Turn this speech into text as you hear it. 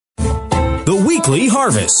The Weekly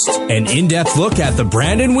Harvest, an in-depth look at the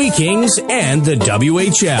Brandon Wheat Kings and the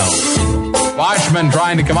WHL. Washman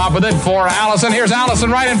trying to come up with it for Allison. Here's Allison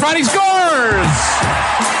right in front. He scores!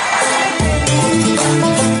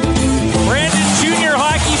 Brandon Junior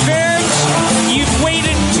Hockey fans, you've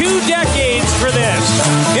waited 2 decades for this.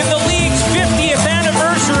 In the league's 50th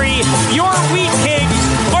anniversary, your Wheat Kings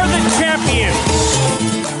are the champions.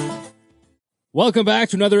 Welcome back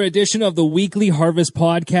to another edition of the Weekly Harvest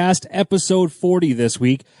Podcast, episode 40 this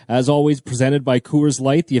week. As always, presented by Coors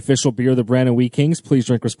Light, the official beer of the Brandon Wheat Kings. Please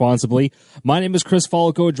drink responsibly. My name is Chris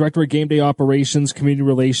Falco, Director of Game Day Operations, Community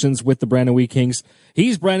Relations with the Brandon Wheat Kings.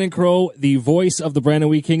 He's Brandon Crow, the voice of the Brandon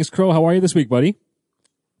Wheat Kings. Crow, how are you this week, buddy?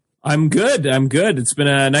 I'm good. It's been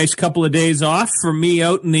a nice couple of days off for me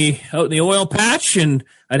out in the oil patch, and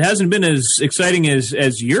it hasn't been as exciting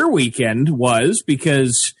as your weekend was,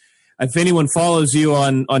 because if anyone follows you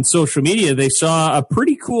on social media, they saw a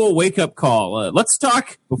pretty cool wake-up call. Let's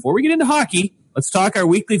talk, before we get into hockey, let's talk our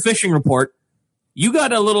weekly fishing report. You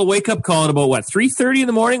got a little wake-up call at about, 3:30 in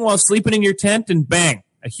the morning while sleeping in your tent, and bang,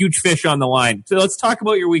 a huge fish on the line. So let's talk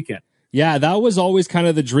about your weekend. Yeah, that was always kind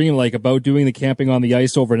of the dream, about doing the camping on the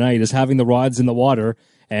ice overnight, is having the rods in the water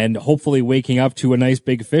and hopefully waking up to a nice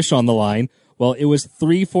big fish on the line. Well, it was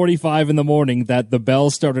 3:45 in the morning that the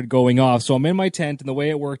bells started going off. So I'm in my tent, and the way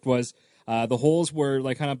it worked was the holes were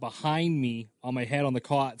kind of behind me on my head on the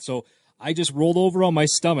cot. So I just rolled over on my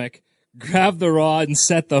stomach, grabbed the rod and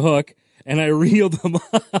set the hook, and I reeled them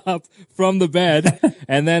up from the bed.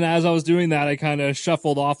 And then as I was doing that, I kind of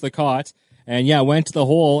shuffled off the cot and went to the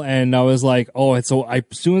hole, and I was like, as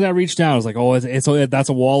soon as I reached down, I was like, that's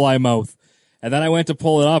a walleye mouth. And then I went to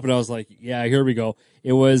pull it up, and I was like, yeah, here we go.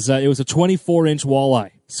 It was a 24-inch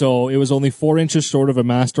walleye. So it was only 4 inches short of a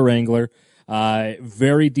master angler.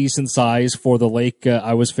 Very decent size for the lake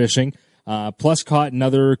I was fishing. Plus caught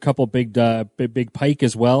another couple big pike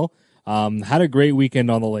as well. Had a great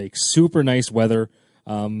weekend on the lake. Super nice weather.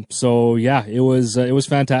 It was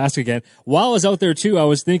fantastic. And while I was out there too, I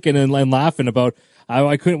was thinking and laughing about,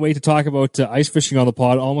 I couldn't wait to talk about ice fishing on the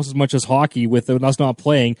pod almost as much as hockey with us not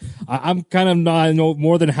playing. I'm kind of not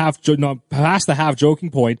more than past the half joking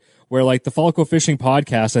point where the Falco Fishing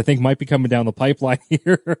Podcast, I think, might be coming down the pipeline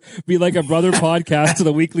here. Be like a brother podcast to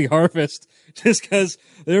the Weekly Harvest, just because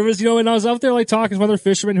there was, and I was out there talking to other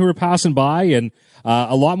fishermen who were passing by, and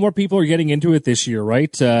a lot more people are getting into it this year,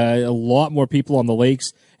 right? A lot more people on the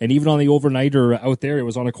lakes, and even on the overnighter out there. It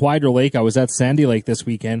was on a quieter lake. I was at Sandy Lake this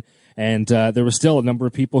weekend, and there was still a number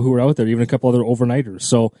of people who were out there, even a couple other overnighters.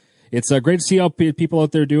 So it's great to see how people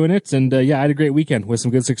out there doing it, and I had a great weekend with some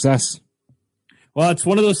good success. Well, it's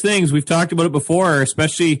one of those things. We've talked about it before,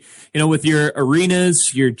 especially, with your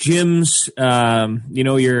arenas, your gyms,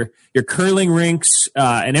 your curling rinks,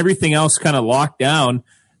 and everything else kind of locked down.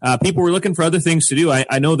 People were looking for other things to do.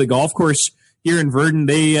 I know the golf course here in Verdun,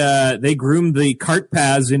 they groomed the cart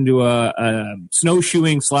paths into a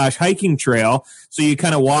snowshoeing / hiking trail. So you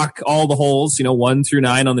kind of walk all the holes, 1 through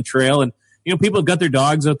 9 on the trail. And, people have got their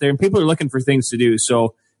dogs out there, and people are looking for things to do.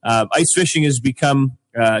 So ice fishing has become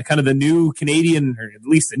kind of the new Canadian, or at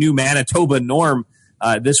least the new Manitoba norm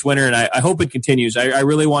this winter, and I hope it continues. I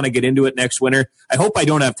really want to get into it next winter. I hope I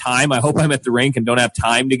don't have time. I hope I'm at the rink and don't have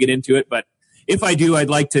time to get into it. But if I do, I'd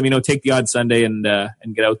like to, take the odd Sunday and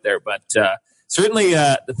get out there. But certainly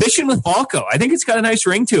the fishing with Falco, I think it's got a nice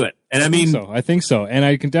ring to it. And I think so. And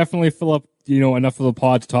I can definitely fill up, enough of the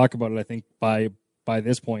pod to talk about it, I think, by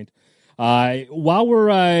this point. While we're,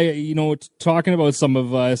 talking about some of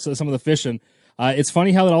the fishing, it's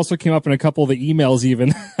funny how that also came up in a couple of the emails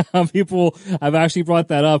even. People have actually brought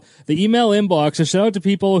that up. The email inbox, a shout out to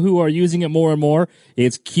people who are using it more and more.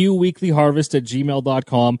 It's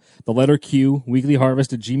qweeklyharvest@gmail.com. The letter Q,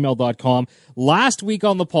 weeklyharvest@gmail.com. Last week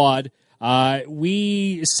on the pod,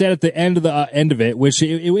 we said at the end of it, which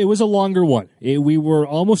it was a longer one. We were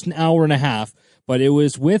almost an hour and a half. But it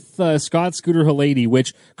was with Scott Scooter Halady,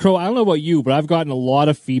 which, Crow, I don't know about you, but I've gotten a lot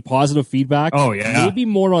of positive feedback. Oh, yeah. Maybe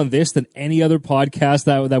more on this than any other podcast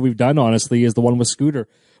that we've done, honestly, is the one with Scooter.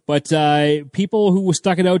 But people who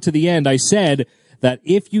stuck it out to the end, I said that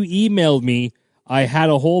if you emailed me, I had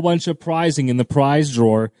a whole bunch of prizing in the prize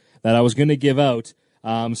drawer that I was going to give out.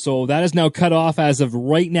 So that is now cut off as of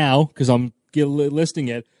right now, because I'm listing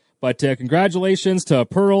it. But congratulations to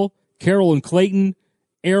Pearl, Carol and Clayton,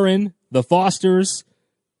 Aaron, the Fosters,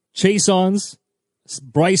 Chase-Ons,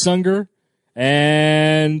 Bryce Unger,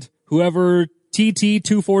 and whoever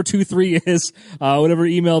TT2423 is, whatever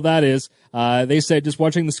email that is. They said, just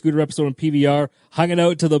watching the Scooter episode on PVR, hung it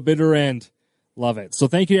out to the bitter end. Love it. So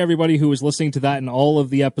thank you to everybody who was listening to that in all of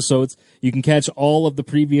the episodes. You can catch all of the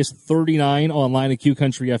previous 39 online at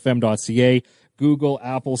qcountryfm.ca, Google,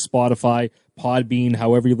 Apple, Spotify, Podbean,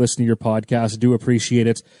 however you listen to your podcast. I do appreciate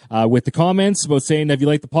it. With the comments about saying, have you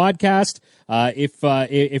liked the podcast?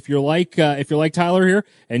 If you're like Tyler here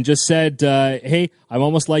and just said, hey, I'm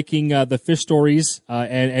almost liking the fish stories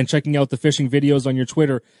and checking out the fishing videos on your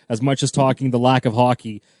Twitter as much as talking the lack of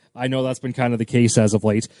hockey. I know that's been kind of the case as of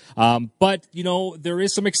late. But, there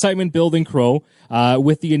is some excitement building, Crow,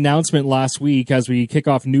 with the announcement last week as we kick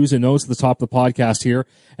off news and notes at the top of the podcast here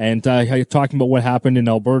and talking about what happened in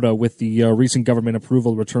Alberta with the recent government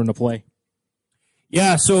approval return to play.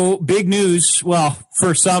 Yeah, so big news. Well,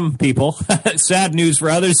 for some people, sad news for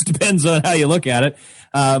others. Depends on how you look at it.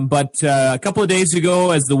 But a couple of days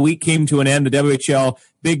ago, as the week came to an end, the WHL,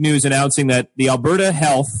 big news announcing that the Alberta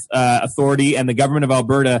Health Authority and the government of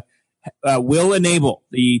Alberta will enable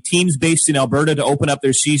the teams based in Alberta to open up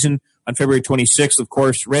their season on February 26th. Of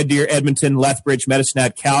course, Red Deer, Edmonton, Lethbridge, Medicine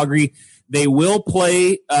Hat, Calgary. They will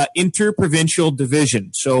play interprovincial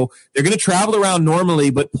division. So they're going to travel around normally,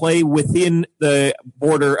 but play within the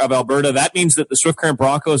border of Alberta. That means that the Swift Current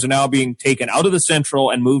Broncos are now being taken out of the Central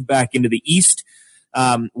and moved back into the East,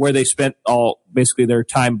 where they spent basically their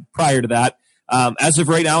time prior to that. As of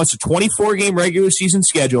right now, it's a 24-game regular season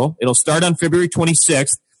schedule. It'll start on February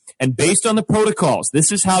 26th. And based on the protocols,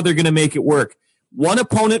 this is how they're going to make it work. One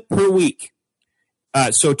opponent per week.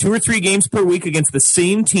 So 2 or 3 games per week against the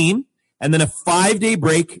same team, and then a 5-day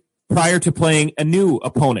break prior to playing a new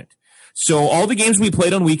opponent. So all the games we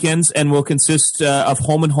played on weekends and will consist of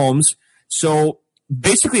home and homes. So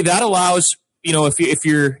basically that allows, if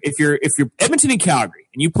you're Edmonton and Calgary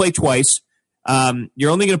and you play twice,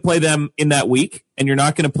 you're only going to play them in that week, and you're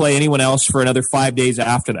not going to play anyone else for another 5 days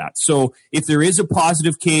after that. So if there is a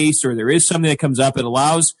positive case or there is something that comes up, it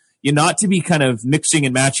allows you not to be kind of mixing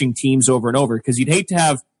and matching teams over and over, because you'd hate to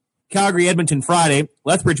have Calgary, Edmonton Friday,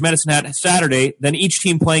 Lethbridge, Medicine Hat Saturday, then each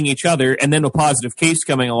team playing each other, and then a positive case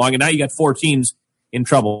coming along, and now you got 4 teams in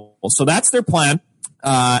trouble. So that's their plan,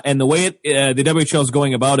 and the way the WHL is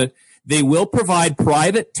going about it, they will provide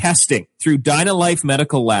private testing through DynaLife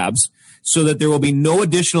Medical Labs, so that there will be no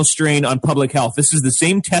additional strain on public health. This is the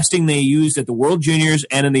same testing they used at the World Juniors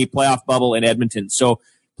and in the playoff bubble in Edmonton. So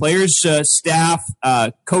players, staff,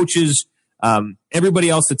 coaches, everybody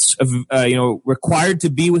else that's required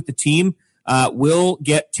to be with the team will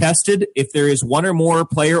get tested. If there is one or more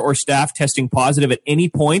player or staff testing positive at any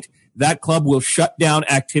point, that club will shut down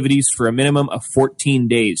activities for a minimum of 14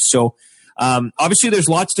 days. So obviously, there's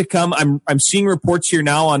lots to come. I'm seeing reports here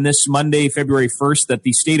now on this Monday, February 1st, that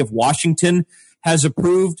the state of Washington has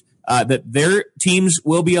approved that their teams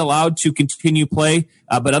will be allowed to continue play.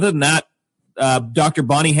 But other than that, Dr.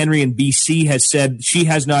 Bonnie Henry in BC has said she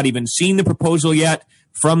has not even seen the proposal yet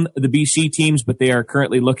from the BC teams, but they are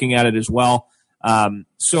currently looking at it as well.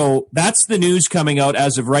 So that's the news coming out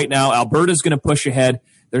as of right now. Alberta's going to push ahead.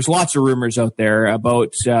 There's lots of rumors out there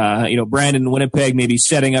about, Brandon and Winnipeg maybe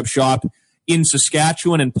setting up shop in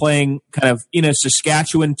Saskatchewan and playing kind of in a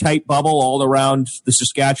Saskatchewan type bubble all around the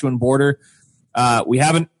Saskatchewan border. We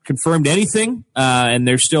haven't confirmed anything, and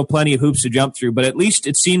there's still plenty of hoops to jump through, but at least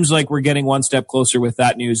it seems like we're getting one step closer with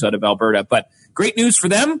that news out of Alberta. But great news for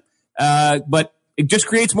them, but it just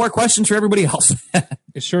creates more questions for everybody else.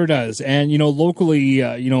 It sure does. And, locally,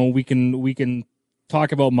 we can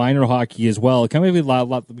talk about minor hockey as well. Kind of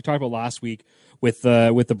we talked about last week with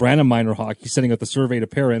the Brandon minor hockey sending out the survey to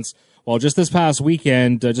parents. Well, just this past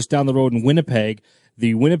weekend, just down the road in Winnipeg,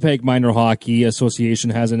 the Winnipeg Minor Hockey Association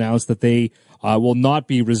has announced that they will not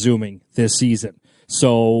be resuming this season.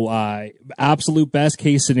 So absolute best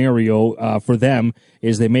case scenario for them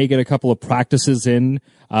is they may get a couple of practices in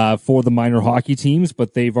for the minor hockey teams,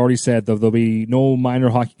 but they've already said that there'll be no minor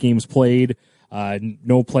hockey games played,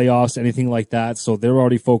 no playoffs, anything like that. So they're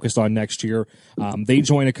already focused on next year. They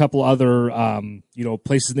join a couple other,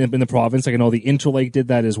 places in the province. Like I know the Interlake did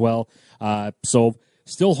that as well. So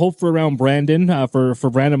still hope for around Brandon, for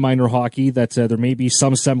Brandon minor hockey that there may be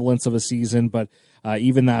some semblance of a season, but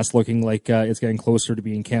even that's looking like it's getting closer to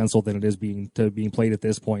being canceled than it is being played at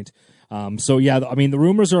this point. So yeah, I mean, the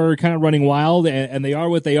rumors are kind of running wild, and they are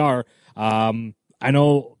what they are. I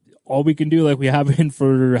know all we can do, like we have been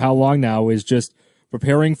for how long now, is just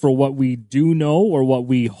preparing for what we do know or what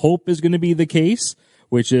we hope is going to be the case,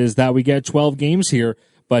 which is that we get 12 games here.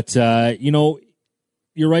 But,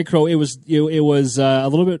 you're right, Crow. It was a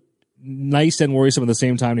little bit nice and worrisome at the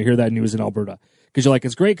same time to hear that news in Alberta, because you're like,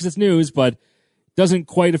 it's great because it's news, but doesn't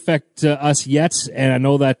quite affect us yet. And I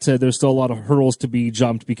know that there's still a lot of hurdles to be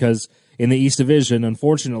jumped because in the East Division,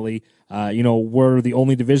 unfortunately, we're the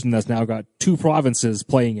only division that's now got 2 provinces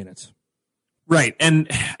playing in it. Right. And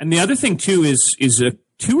the other thing too is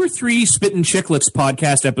 2 or 3 Spittin' Chicklets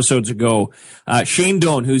podcast episodes ago, Shane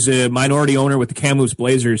Doan, who's a minority owner with the Kamloops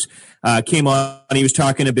Blazers, came on and he was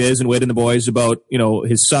talking to Biz and Whit and the boys about,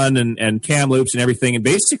 his son and Kamloops and everything, and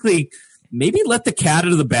basically maybe let the cat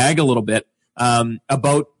out of the bag a little bit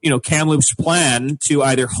about, Kamloops' plan to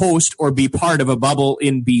either host or be part of a bubble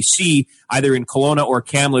in BC, either in Kelowna or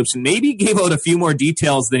Kamloops, and maybe gave out a few more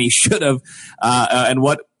details than he should have, and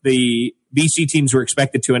what the BC teams were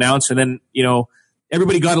expected to announce. And then,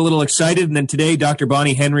 everybody got a little excited. And then today, Dr.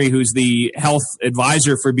 Bonnie Henry, who's the health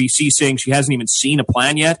advisor for BC, saying she hasn't even seen a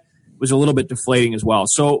plan yet, was a little bit deflating as well.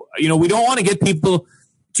 So, we don't want to get people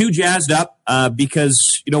too jazzed up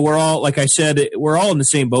because, we're all, like I said, we're all in the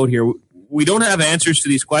same boat here. We don't have answers to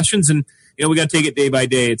these questions, and, we got to take it day by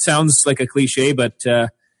day. It sounds like a cliche, but,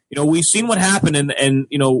 we've seen what happened. And,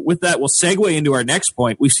 with that, we'll segue into our next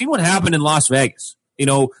point. We've seen what happened in Las Vegas.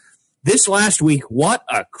 This last week, what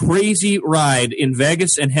a crazy ride in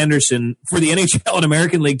Vegas and Henderson for the NHL and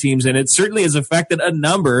American League teams, and it certainly has affected a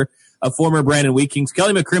number of former Brandon Wheat Kings.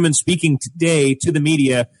 Kelly McCrimmon speaking today to the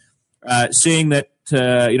media, saying that,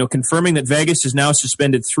 confirming that Vegas has now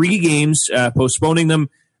suspended 3 games, postponing them.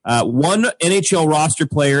 1 NHL roster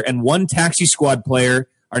player and 1 taxi squad player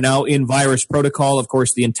are now in virus protocol. Of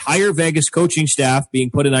course, the entire Vegas coaching staff being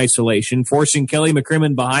put in isolation, forcing Kelly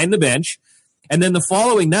McCrimmon behind the bench. And then the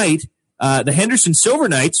following night, the Henderson Silver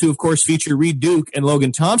Knights, who of course feature Reed Duke and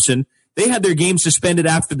Logan Thompson, they had their game suspended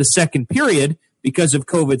after the second period because of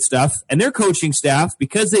COVID stuff. And their coaching staff,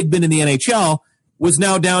 because they'd been in the NHL, was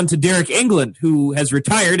now down to Derek Englund, who has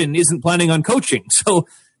retired and isn't planning on coaching. So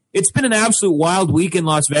it's been an absolute wild week in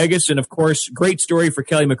Las Vegas. And of course, great story for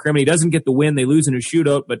Kelly McCrimmon. He doesn't get the win. They lose in a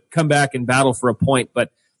shootout, but come back and battle for a point.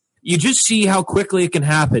 But you just see how quickly it can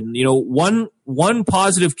happen. One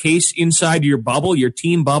positive case inside your bubble, your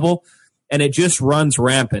team bubble, and it just runs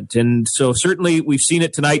rampant. And so certainly we've seen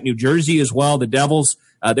it tonight. New Jersey as well. The Devils,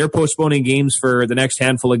 they're postponing games for the next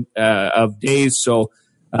handful of days. So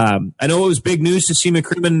I know it was big news to see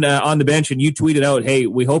McCrimmon on the bench, and you tweeted out, hey,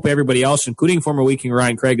 we hope everybody else, including former Wheat King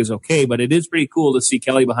Ryan Craig, is okay. But it is pretty cool to see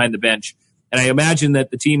Kelly behind the bench. And I imagine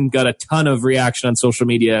that the team got a ton of reaction on social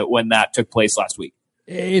media when that took place last week.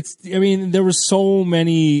 There were so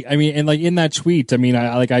many, and like in that tweet,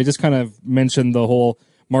 I just kind of mentioned the whole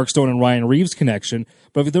Mark Stone and Ryan Reeves connection,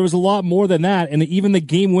 but there was a lot more than that. And even the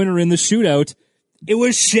game winner in the shootout, it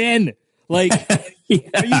was Shen. Like, yeah.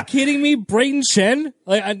 Are you kidding me? Brayden Shen?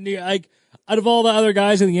 Like, out of all the other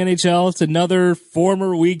guys in the NHL, it's another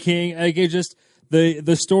former Wheat King. Like, it just, the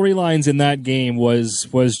storylines in that game was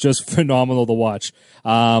just phenomenal to watch.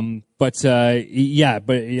 But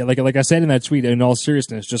like I said in that tweet, in all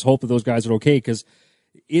seriousness, just hope that those guys are okay, because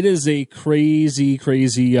it is a crazy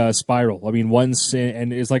spiral. Once,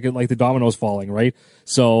 and it's like the dominoes falling, right?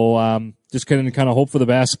 So just kind of hope for the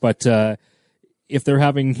best. But if they're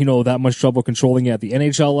having that much trouble controlling it at the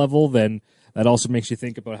NHL level, then that also makes you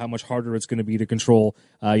think about how much harder it's going to be to control.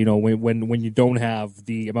 When you don't have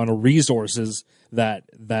the amount of resources that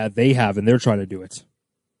they have, and they're trying to do it.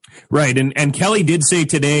 Right. And Kelly did say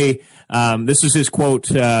today, this is his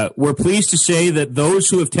quote, we're pleased to say that those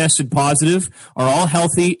who have tested positive are all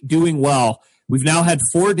healthy, doing well. We've now had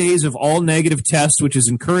 4 days of all negative tests, which is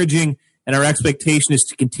encouraging, and our expectation is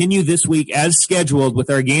to continue this week as scheduled with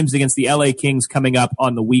our games against the LA Kings coming up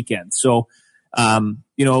on the weekend. So,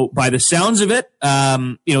 by the sounds of it,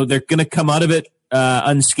 they're going to come out of it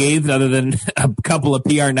unscathed, other than a couple of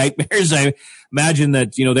PR nightmares. I imagine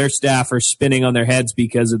that, their staff are spinning on their heads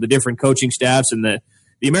because of the different coaching staffs and the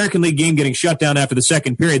American League game getting shut down after the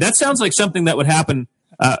second period. That sounds like something that would happen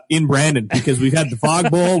in Brandon, because we've had the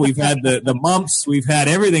Fog Bowl, we've had the mumps, we've had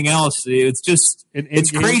everything else. It's just,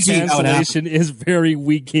 it's crazy how it happens. Is very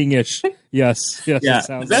Wheat King-ish. Yes. Yeah.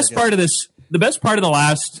 The best part of the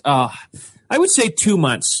last, I would say 2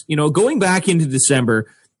 months, going back into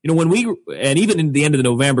December, and even in the end of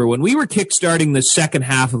November, when we were kickstarting the second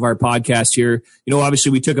half of our podcast here,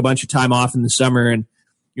 obviously we took a bunch of time off in the summer, and,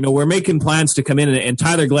 we're making plans to come in, and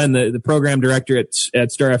Tyler Glenn, the program director at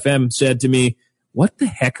Star FM, said to me, what the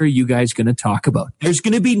heck are you guys going to talk about? There's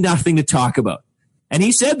going to be nothing to talk about. And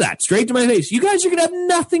he said that straight to my face. You guys are going to have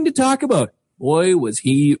nothing to talk about. Boy, was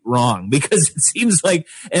he wrong, because it seems like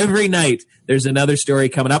every night there's another story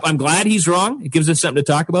coming up. I'm glad he's wrong. It gives us something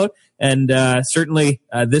to talk about. And certainly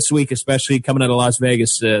this week, especially coming out of Las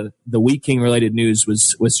Vegas, the Wheat King related news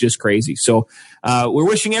was just crazy. So we're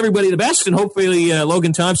wishing everybody the best, and hopefully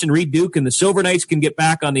Logan Thompson, Reed Duke, and the Silver Knights can get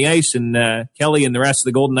back on the ice, and Kelly and the rest of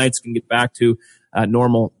the Golden Knights can get back to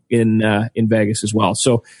normal in Vegas as well.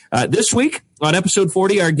 So this week on episode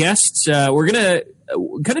 40, our guests, we're going to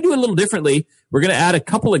kind of do it a little differently. We're going to add a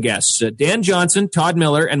couple of guests, Dan Johnson, Todd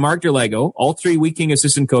Miller, and Mark Derlego, all three Wheat King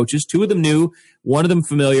assistant coaches, two of them new, one of them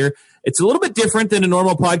familiar. It's a little bit different than a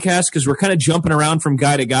normal podcast because we're kind of jumping around from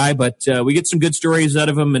guy to guy, but we get some good stories out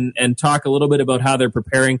of them and talk a little bit about how they're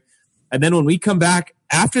preparing. And then when we come back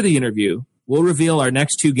after the interview, we'll reveal our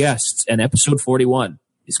next two guests, and episode 41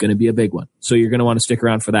 is going to be a big one. So you're going to want to stick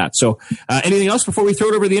around for that. So anything else before we throw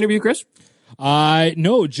it over to the interview, Chris?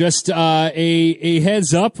 No, just a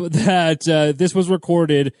heads up that this was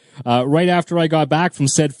recorded right after I got back from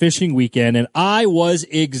said fishing weekend, and I was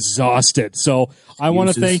exhausted. So I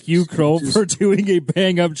want to thank you, Crow, for doing a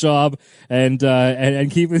bang up job and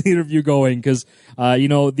keeping the interview going. Because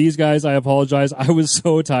these guys, I apologize. I was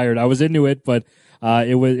so tired. I was into it, but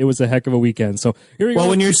it was a heck of a weekend. So here we go. Well,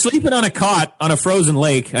 when you're sleeping on a cot on a frozen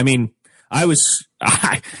lake, I mean, I was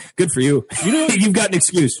good for you. You've got an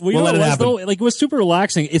excuse. We'll let it happen. Though, it was super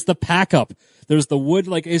relaxing. It's the pack up. There's the wood.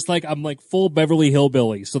 It's like I'm like full Beverly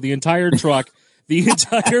Hillbilly. So the entire truck, the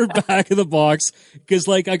entire back of the box, because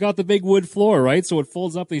I got the big wood floor, right? So it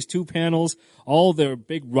folds up these two panels, all their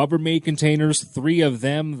big Rubbermaid containers, 3 of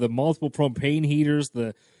them, the multiple propane heaters,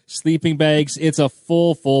 the sleeping bags. It's a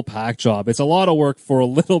full pack job. It's a lot of work for a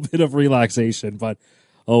little bit of relaxation, but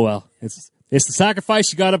oh well, it's the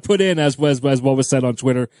sacrifice you got to put in, as what was said on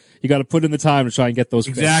Twitter. You got to put in the time to try and get those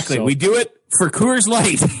fish. Exactly. So, we do it for Coors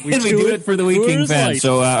Light, and we do it for the Wheat King fans.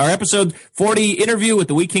 So our episode 40 interview with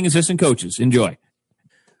the Wheat King assistant coaches. Enjoy.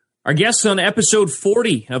 Our guests on episode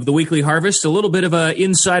 40 of the Weekly Harvest, a little bit of a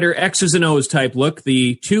insider X's and O's type look.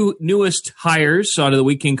 The two newest hires onto the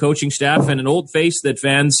Wheat King coaching staff, and an old face that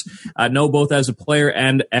fans know both as a player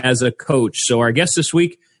and as a coach. So our guests this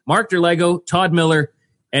week, Mark Derlego, Todd Miller,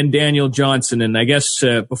 and Daniel Johnson. And I guess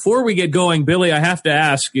before we get going, Billy, I have to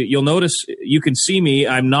ask, you'll notice, you can see me,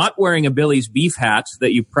 I'm not wearing a Billy's Beef hat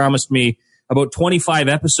that you promised me about 25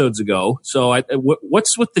 episodes ago. So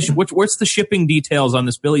what's the shipping details on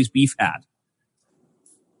this Billy's Beef hat?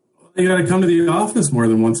 You got to come to the office more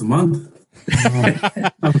than once a month.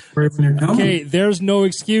 Okay, there's no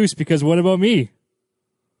excuse, because what about me?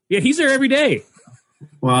 Yeah, he's there every day.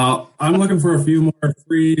 Well, I'm looking for a few more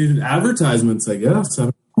free advertisements, I guess.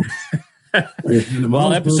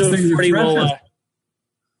 Well, episode 40 will,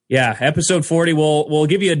 episode 40 will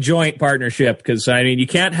give you a joint partnership, because I mean, you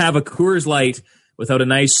can't have a Coors Light without a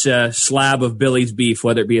nice slab of Billy's Beef,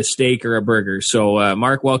 whether it be a steak or a burger. So,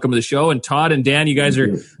 Mark, welcome to the show, and Todd and Dan, you guys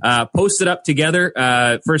are posted up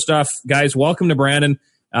together. First off, guys, welcome to Brandon.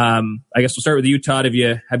 I guess we'll start with you, Todd.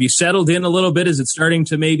 Have you settled in a little bit? Is it starting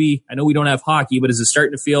to maybe, I know we don't have hockey, but is it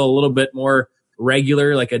starting to feel a little bit more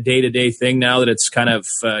regular, like a day-to-day thing now that it's kind of,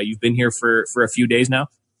 you've been here for a few days now?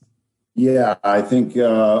 Yeah, I think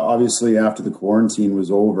obviously after the quarantine was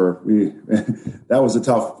over, that was a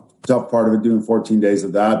tough part of it, doing 14 days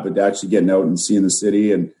of that, but actually getting out and seeing the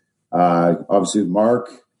city, and obviously with Mark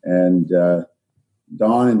and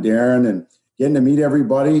Don and Darren, and getting to meet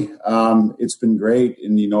everybody. It's been great,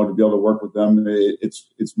 and to be able to work with them,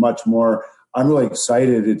 it's much more. I'm really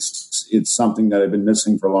excited. It's something that I've been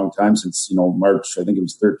missing for a long time, since March. I think it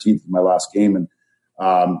was 13th of my last game, and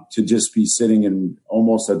to just be sitting and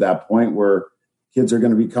almost at that point where kids are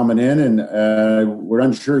going to be coming in, and we're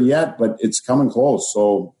unsure yet, but it's coming close.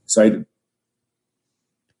 So excited.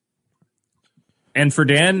 And for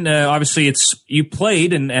Dan, obviously you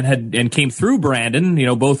played and came through Brandon,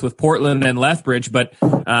 both with Portland and Lethbridge. But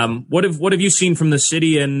what have you seen from the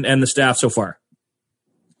city and the staff so far?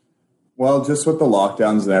 Well, just with the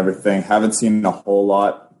lockdowns and everything, haven't seen a whole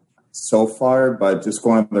lot so far. But just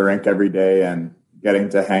going to the rink every day and getting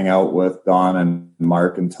to hang out with Don and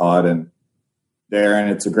Mark and Todd and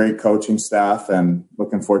Darren, it's a great coaching staff, and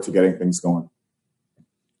looking forward to getting things going.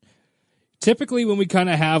 Typically, when we kind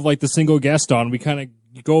of have the single guest on, we kind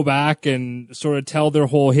of go back and sort of tell their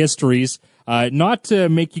whole histories, not to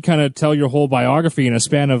make you kind of tell your whole biography in a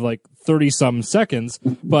span of 30-some seconds,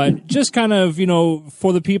 but just kind of,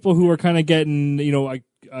 for the people who are kind of getting, going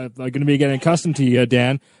to be getting accustomed to you,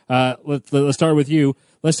 Dan, let's start with you.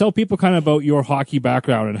 Let's tell people kind of about your hockey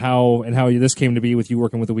background and how this came to be with you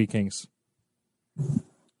working with the Wheat Kings.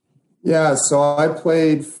 Yeah, so I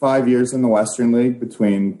played 5 years in the Western League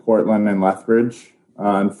between Portland and Lethbridge.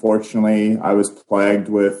 Unfortunately, I was plagued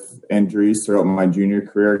with injuries throughout my junior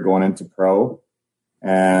career going into pro.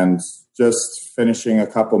 And just finishing a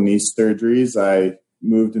couple knee surgeries, I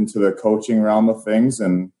moved into the coaching realm of things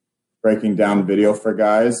and breaking down video for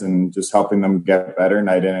guys and just helping them get better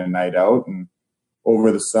night in and night out. And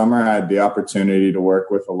over the summer, I had the opportunity to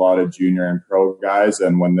work with a lot of junior and pro guys.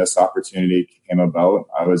 And when this opportunity came about,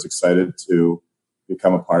 I was excited to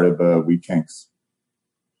become a part of the Wheat Kings.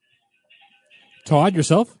 Todd,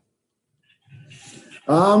 yourself?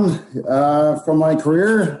 From my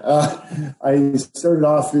career, I started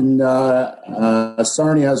off in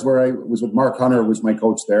Sarnia, where I was with Mark Hunter, was my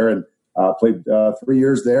coach there, and played 3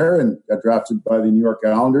 years there and got drafted by the New York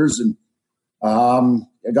Islanders. And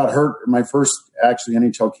I got hurt in my first actually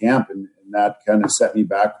NHL camp, and that kind of set me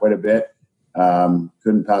back quite a bit.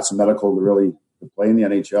 Couldn't pass a medical to really play in the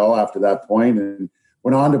NHL after that point, and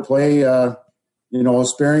went on to play,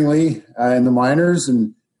 sparingly in the minors,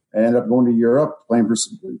 and I ended up going to Europe, playing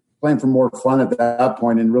for more fun at that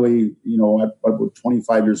point, and really, at about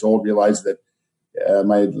 25 years old, realized that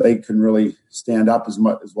my leg couldn't really stand up as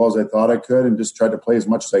well as I thought I could, and just tried to play as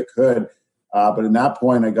much as I could. But in that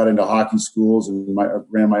point, I got into hockey schools and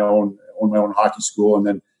ran my own hockey school, and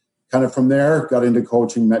then kind of from there got into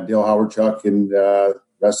coaching. Met Dale Hawerchuk, and the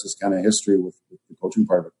rest is kind of history with the coaching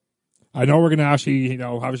part of it. I know we're going to actually,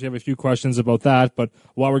 obviously have a few questions about that, but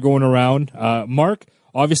while we're going around, Mark,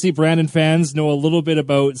 obviously Brandon fans know a little bit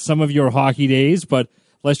about some of your hockey days, but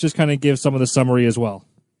let's just kind of give some of the summary as well.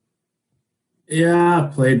 Yeah, I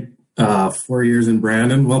played 4 years in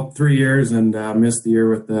Brandon. Well, 3 years, and missed the year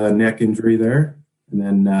with the neck injury there. And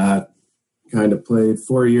then kind of played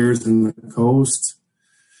 4 years in the coast.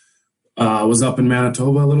 Was up in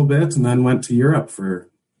Manitoba a little bit, and then went to Europe for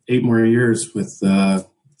 8 more years with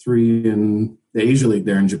 3 in the Asia League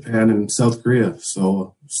there in Japan and South Korea.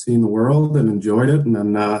 So seen the world and enjoyed it. And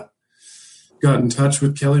then got in touch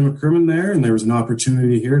with Kelly McCrimmon there, and there was an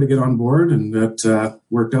opportunity here to get on board, and that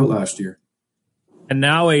worked out last year. And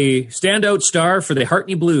now a standout star for the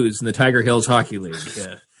Hartney Blues in the Tiger Hills Hockey League.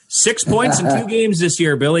 6 points in 2 games this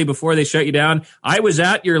year, Billy, before they shut you down. I was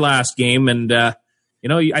at your last game, and, I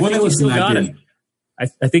think you still got it.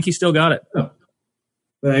 I think you still got it. Oh.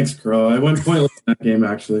 Thanks, Crow. I went pointless in that game,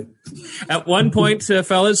 actually. At one point,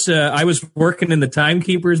 fellas, I was working in the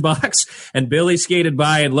timekeeper's box, and Billy skated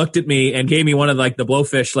by and looked at me and gave me one of the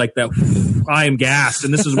blowfish, I am gassed,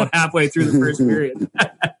 and this was halfway through the first period.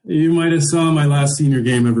 You might have saw my last senior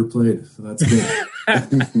game ever played, so that's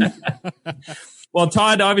good. Well,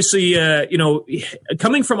 Todd, obviously,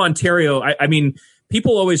 coming from Ontario, I mean,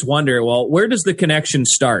 people always wonder, well, where does the connection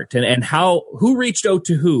start, and who reached out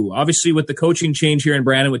to who? Obviously, with the coaching change here in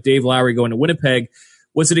Brandon, with Dave Lowry going to Winnipeg,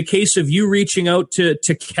 was it a case of you reaching out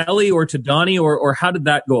to Kelly or to Donnie, or how did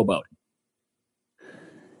that go about?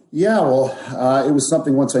 Yeah, well, it was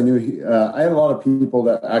something once I knew. I had a lot of people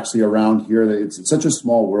that actually around here. That it's such a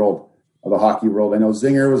small world of the hockey world. I know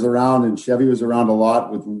Zinger was around and Chevy was around a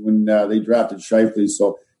lot when they drafted Scheifele,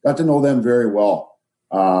 so got to know them very well.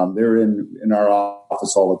 They're in our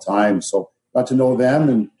office all the time, so got to know them,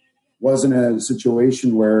 and wasn't in a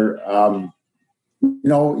situation where,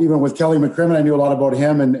 even with Kelly McCrimmon, I knew a lot about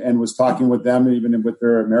him and was talking with them, even with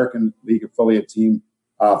their American League affiliate team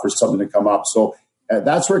for something to come up. So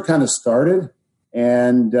that's where it kind of started.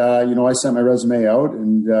 And, I sent my resume out,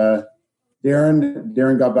 and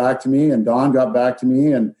Darren got back to me, and Don got back to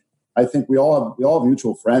me. And I think we all have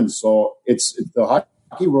mutual friends. So it's the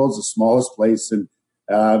hockey world's the smallest place. And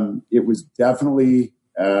it was definitely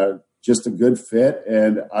just a good fit.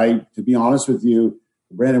 And to be honest with you,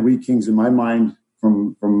 the Brandon Wheat Kings, in my mind,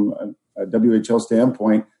 from a WHL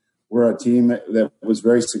standpoint, we're a team that was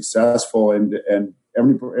very successful, and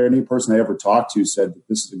any person I ever talked to said that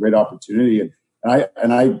this is a great opportunity, and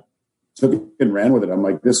I took it and ran with it. I'm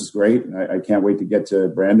like, this is great, and I can't wait to get to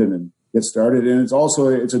Brandon and get started. And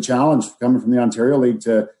it's a challenge coming from the Ontario League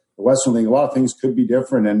to the Western League. A lot of things could be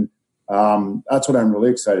different, and that's what I'm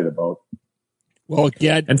really excited about. Well,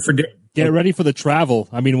 get ready for the travel.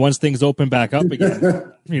 I mean, once things open back up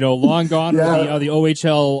again, long gone are the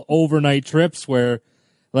OHL overnight trips where.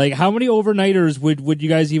 How many overnighters would you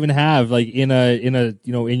guys even have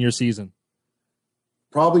in your season?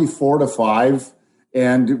 Probably 4 to 5.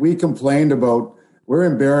 And we complained about, we're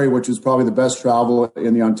in Barrie, which is probably the best travel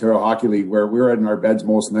in the Ontario Hockey League, where we were in our beds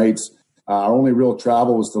most nights. Our only real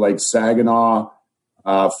travel was to Saginaw,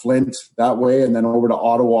 Flint that way, and then over to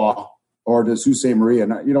Ottawa or to Sault Ste. Marie.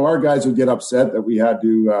 And, our guys would get upset that we had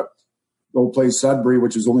to go play Sudbury,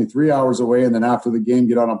 which is only 3 hours away. And then after the game,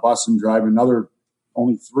 get on a bus and drive another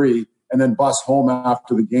only 3, and then bus home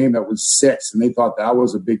after the game that was 6, and they thought that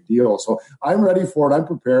was a big deal. So I'm ready for it. I'm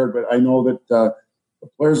prepared, but I know that the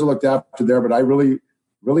players are looked after there, but I really,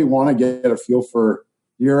 really want to get a feel for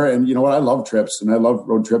here. And you know what? I love trips, and I love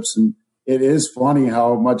road trips, and it is funny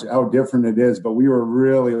how different it is, but we were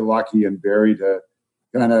really lucky in Barrie to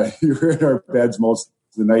kind of, you were in our beds most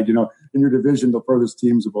of the night. in your division, the furthest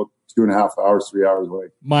team's about 2.5 hours, 3 hours away.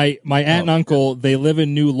 My aunt and uncle, they live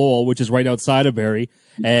in New Lowell, which is right outside of Barrie,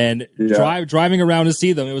 and driving around to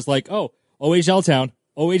see them, it was like, oh, OHL town.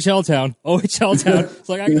 OHL town. It's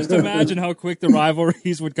like I can just imagine how quick the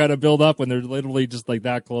rivalries would kind of build up when they're literally just like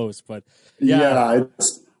that close. But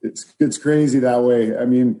it's crazy that way. I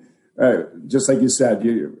mean, just like you said,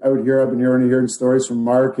 I've been hearing stories from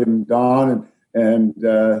Mark and Don and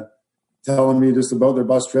telling me just about their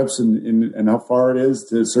bus trips and how far it is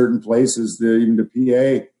to certain places, even to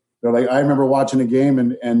PA. They're like, I remember watching a game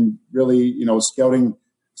and really, scouting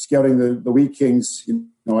the Wheat Kings.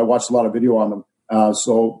 I watched a lot of video on them.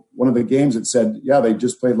 So one of the games it said, they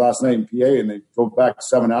just played last night in PA and they drove back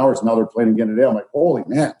 7 hours. Now they're playing again today. I'm like, holy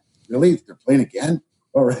man, really? They're playing again?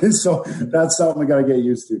 All right. So that's something I got to get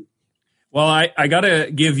used to. Well, I got to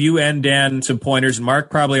give you and Dan some pointers. Mark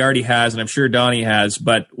probably already has, and I'm sure Donnie has.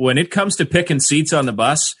 But when it comes to picking seats on the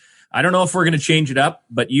bus, I don't know if we're going to change it up,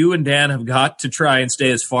 but you and Dan have got to try and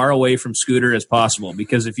stay as far away from Scooter as possible.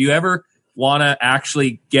 Because if you ever want to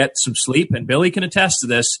actually get some sleep, and Billy can attest to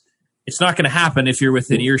this, it's not going to happen if you're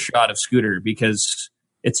within earshot of Scooter because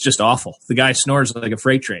it's just awful. The guy snores like a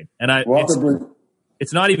freight train. And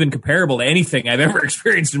it's not even comparable to anything I've ever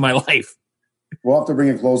experienced in my life. We'll have to bring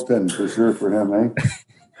a clothespin for sure for him, eh?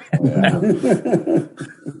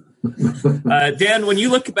 Dan, when you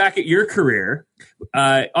look back at your career,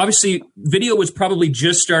 obviously video was probably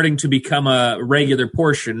just starting to become a regular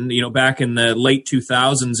portion, back in the late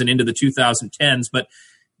 2000s and into the 2010s. But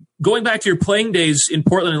going back to your playing days in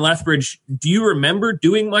Portland and Lethbridge, do you remember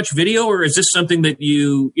doing much video, or is this something that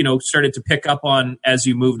you started to pick up on as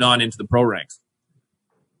you moved on into the pro ranks?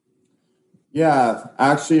 Yeah,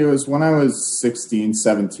 actually, it was when I was 16,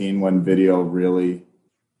 17 when video really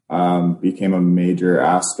became a major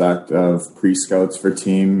aspect of pre-scouts for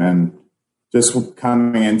team. And just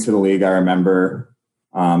coming into the league, I remember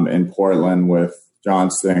in Portland with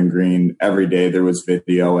Johnston and Green, every day there was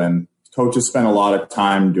video, and coaches spent a lot of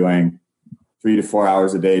time doing 3 to 4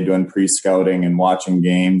 hours a day doing pre-scouting and watching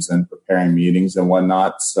games and preparing meetings and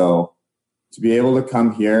whatnot. So to be able to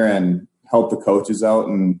come here and help the coaches out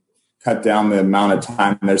and cut down the amount of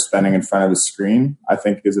time they're spending in front of a screen, I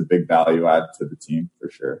think is a big value add to the team for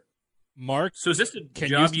sure. Mark, so is this a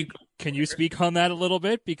job can you speak on that a little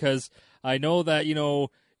bit? Because I know that,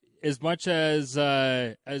 as much as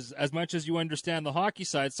you understand the hockey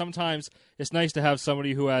side, sometimes it's nice to have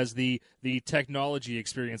somebody who has the technology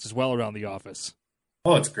experience as well around the office.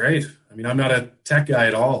 Oh, it's great. I mean, I'm not a tech guy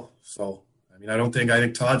at all. So, I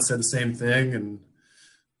think Todd said the same thing, and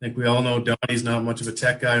I think we all know Donnie's not much of a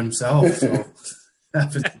tech guy himself. So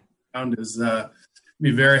having around is be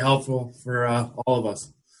very helpful for all of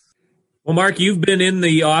us. Well, Mark, you've been in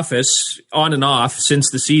the office on and off since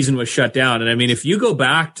the season was shut down. And if you go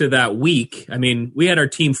back to that week, we had our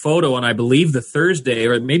team photo on, I believe, the Thursday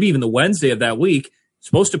or maybe even the Wednesday of that week,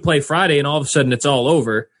 supposed to play Friday, and all of a sudden it's all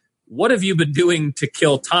over. What have you been doing to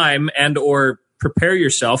kill time and or prepare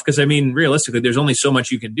yourself? Because, realistically, there's only so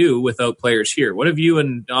much you can do without players here. What have you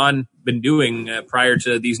and Don been doing prior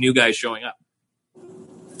to these new guys showing up?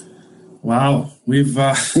 Wow. We've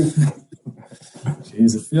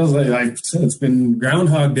Jeez, it feels like I said it's been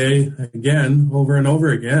Groundhog Day again, over and over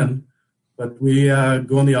again. But we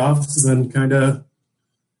go in the office and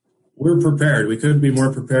we're prepared. We couldn't be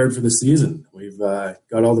more prepared for the season. We've got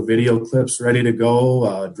all the video clips ready to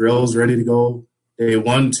go, drills ready to go, day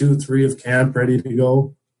 1, 2, 3 of camp ready to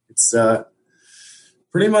go. It's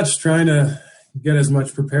pretty much trying to get as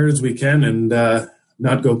much prepared as we can and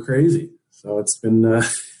not go crazy. So it's been a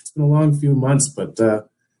long few months, but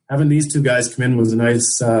having these two guys come in was a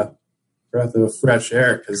nice breath of fresh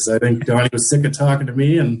air, because I think Donnie was sick of talking to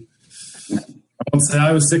me, and I won't say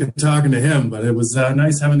I was sick of talking to him, but it was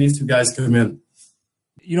nice having these two guys come in.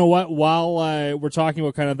 You know what? While we're talking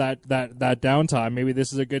about kind of that downtime, maybe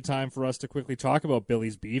this is a good time for us to quickly talk about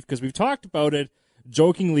Billy's Beef, because we've talked about it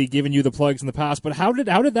jokingly, giving you the plugs in the past. But how did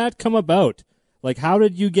that come about? Like, how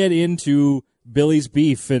did you get into Billy's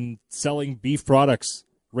Beef and selling beef products,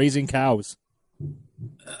 raising cows?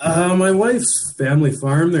 My wife's family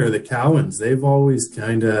farm there, the Cowans, they've always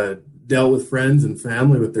kind of dealt with friends and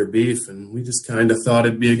family with their beef, and we just kind of thought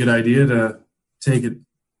it'd be a good idea to take it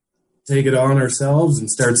on ourselves and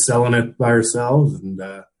start selling it by ourselves. And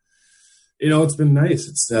it's been nice.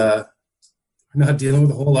 It's we're not dealing with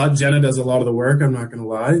a whole lot. Jenna does a lot of the work, I'm not going to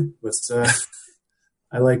lie, but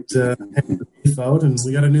I like to hang the beef out, and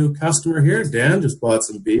we got a new customer here. Dan just bought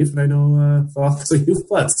some beef, and I know so you've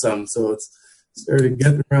bought some, so it's started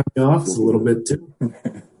getting around the office a little bit too.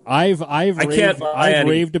 I've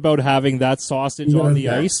raved about having that sausage on the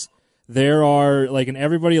ice there are and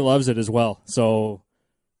everybody loves it as well. So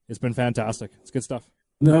it's been fantastic. It's good stuff.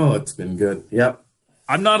 No, it's been good. Yep.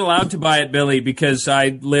 I'm not allowed to buy it, Billy, because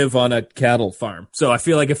I live on a cattle farm. So I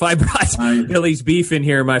feel like if I brought Billy's beef in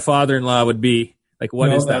here, my father-in-law would be like,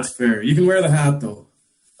 "What is that?" That's fair. You can wear the hat, though.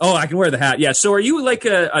 Oh, I can wear the hat. Yeah. So are you like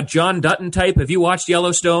a John Dutton type? Have you watched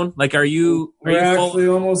Yellowstone? Like, are you? We're actually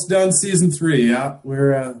almost done season 3. Yeah,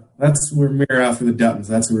 we're mirror after the Duttons.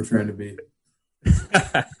 That's who we're trying to be.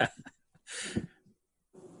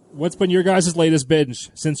 What's been your guys' latest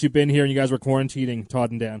binge since you've been here and you guys were quarantining,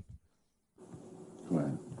 Todd and Dan?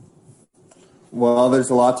 Well, there's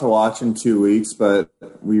a lot to watch in 2 weeks, but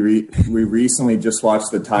we recently just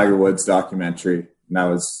watched the Tiger Woods documentary, and that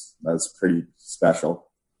was pretty special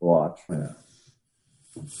to watch. Yeah,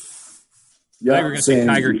 you were going to say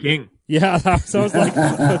Tiger King. Yeah, that sounds like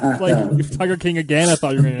Tiger King again. I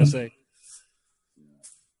thought you were going to say.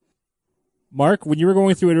 Mark, when you were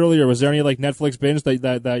going through it earlier, was there any Netflix binge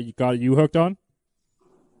that you got you hooked on?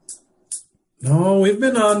 No, we've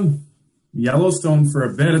been on Yellowstone for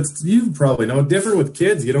a bit. You probably know, different with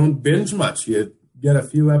kids. You don't binge much. You get a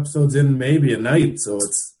few episodes in maybe a night, so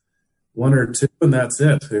it's 1 or 2 and that's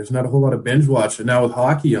it. There's not a whole lot of binge watching. Now with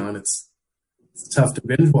hockey on, it's tough to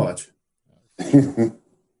binge watch.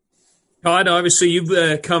 Todd, obviously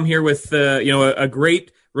you've come here with a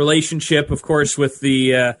great relationship, of course, with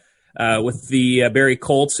the Barrie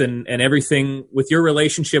Colts and everything. With your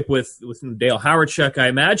relationship with Dale Hawerchuk, I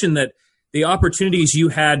imagine that the opportunities you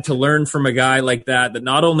had to learn from a guy like that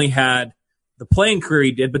not only had the playing career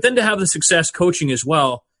he did, but then to have the success coaching as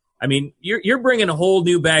well. I mean, you're bringing a whole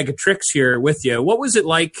new bag of tricks here with you. What was it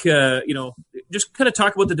like, just kind of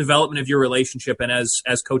talk about the development of your relationship and as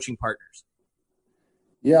coaching partners?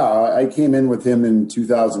 Yeah, I came in with him in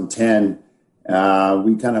 2010.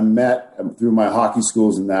 We kind of met through my hockey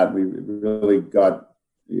schools and that. We really got,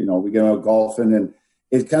 we got out golfing, and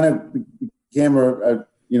it kind of became a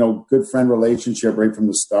good friend relationship right from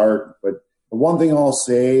the start. But the one thing I'll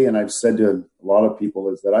say, and I've said to a lot of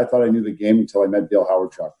people, is that I thought I knew the game until I met Dale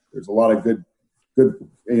Hawerchuk. There's a lot of good,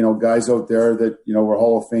 guys out there that, were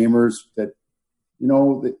Hall of Famers that,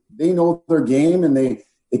 they know their game and they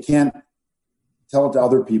can't tell it to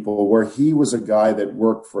other people, where he was a guy that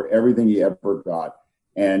worked for everything he ever got.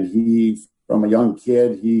 And he, from a young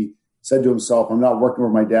kid, he said to himself, I'm not working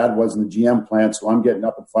where my dad was in the GM plant, so I'm getting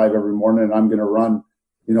up at 5 every morning and I'm going to run,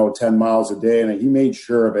 10 miles a day. And he made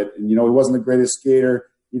sure of it. And, he wasn't the greatest skater.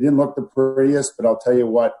 He didn't look the prettiest, but I'll tell you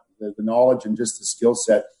what, the knowledge and just the skill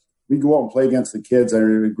set. We go out and play against the kids. I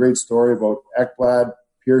heard a great story about Ekblad,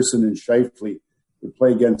 Pearson, and Scheifele. We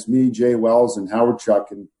play against me, Jay Wells, and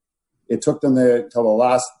Hawerchuk. And it took them till the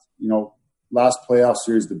last playoff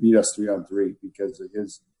series to beat us 3-on-3 because of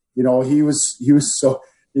his, he was so,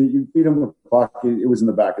 you beat him the puck, it was in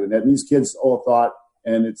the back of the net. And these kids all thought,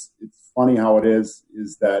 and it's funny how it is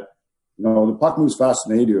that, the puck moves faster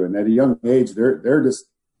than they do. And at a young age,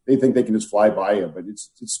 they think they can just fly by you, but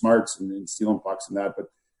it's smarts and stealing pucks and that. But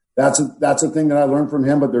that's a thing that I learned from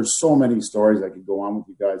him. But there's so many stories I could go on with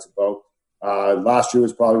you guys about. Last year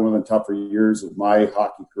was probably one of the tougher years of my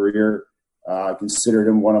hockey career. I considered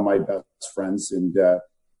him one of my best friends, and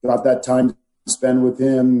got that time to spend with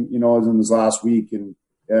him, in his last week. And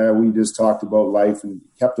we just talked about life and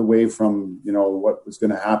kept away from, what was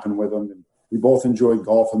going to happen with him. And we both enjoyed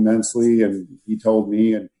golf immensely, and he told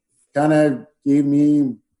me and kind of gave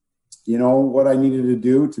me, what I needed to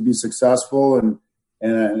do to be successful. And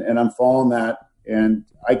I'm following that. And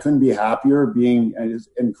I couldn't be happier being,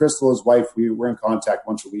 and Crystal, his wife, we're in contact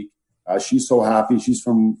once a week. She's so happy. She's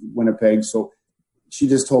from Winnipeg. So she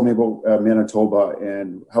just told me about Manitoba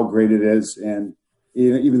and how great it is. And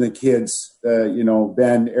even the kids,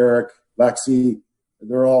 Ben, Eric, Lexi,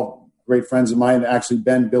 they're all great friends of mine. Actually,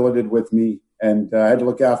 Ben billeted with me, and I had to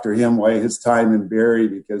look after him while his time in Barrie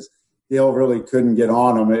because Dale really couldn't get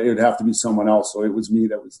on him. It would have to be someone else. So it was me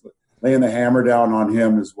that was laying the hammer down on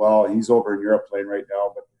him as well. He's over in Europe playing right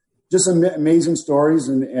now. But just amazing stories,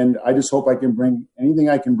 and I just hope I can bring anything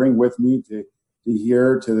I can bring with me to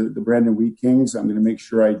here to the Brandon Wheat Kings. I'm going to make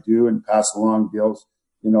sure I do and pass along Dale's,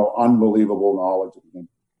 unbelievable knowledge of the game.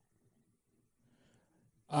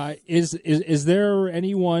 Is there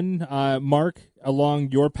anyone, Mark,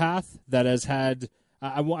 along your path that has had,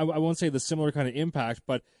 I won't say the similar kind of impact,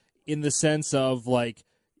 but in the sense of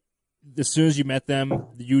as soon as you met them,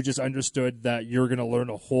 you just understood that you're going to learn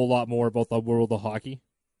a whole lot more about the world of hockey?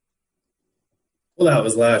 Well, that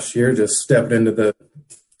was last year, just stepping into the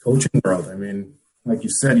coaching world. I mean, like you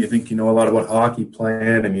said, you think you know a lot about hockey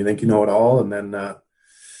playing and you think you know it all. And then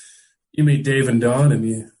you meet Dave and Don and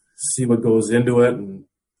you see what goes into it and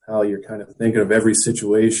how you're kind of thinking of every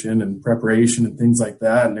situation and preparation and things like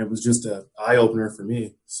that. And it was just an eye-opener for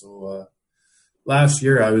me. So last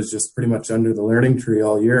year I was just pretty much under the learning tree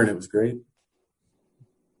all year, and it was great.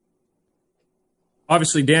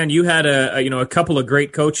 Obviously, Dan, you had a couple of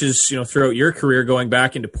great coaches, throughout your career going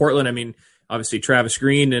back into Portland. I mean, obviously Travis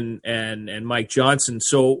Green and Mike Johnson.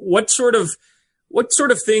 So what sort of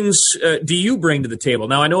things do you bring to the table?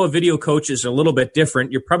 Now, I know a video coach is a little bit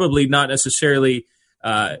different. You're probably not necessarily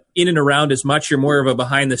in and around as much. You're more of a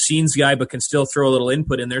behind-the-scenes guy, but can still throw a little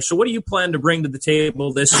input in there. So what do you plan to bring to the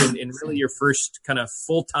table this in really your first kind of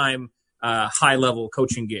full-time high-level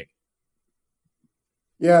coaching gig?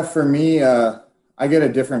 Yeah, for me, I get a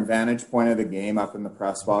different vantage point of the game up in the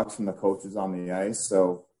press box from the coaches on the ice.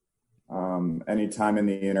 So anytime in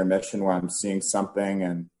the intermission where I'm seeing something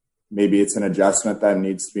and maybe it's an adjustment that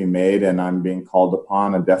needs to be made and I'm being called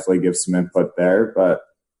upon, I definitely give some input there. But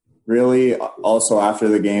really also after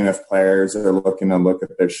the game, if players are looking to look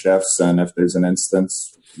at their shifts and if there's an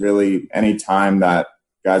instance, really any time that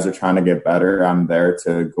guys are trying to get better, I'm there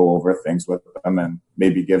to go over things with them and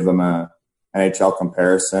maybe give them a NHL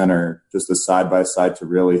comparison or just a side-by-side to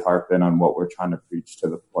really harp in on what we're trying to preach to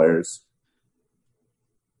the players.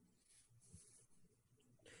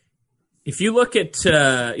 If you look at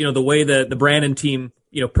the way the Brandon team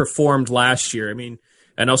performed last year, I mean,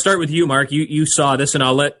 and I'll start with you, Mark. You saw this, and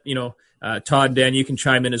I'll let Todd, Dan, you can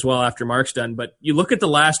chime in as well after Mark's done. But you look at the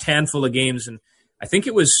last handful of games, and I think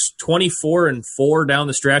it was 24-4 down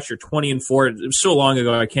the stretch, or 20-4. It was so long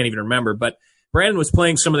ago I can't even remember. But Brandon was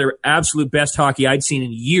playing some of their absolute best hockey I'd seen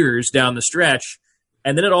in years down the stretch,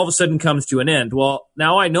 and then it all of a sudden comes to an end. Well,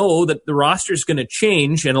 now I know that the roster is going to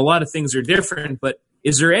change, and a lot of things are different, but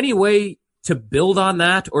is there any way to build on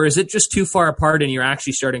that, or is it just too far apart and you're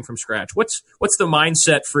actually starting from scratch? What's the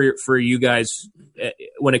mindset for you guys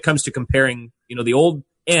when it comes to comparing, the old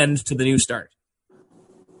end to the new start?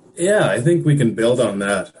 Yeah, I think we can build on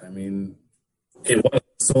that. I mean, it wasn't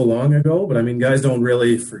so long ago, but I mean, guys don't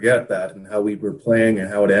really forget that and how we were playing and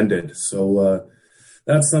how it ended. So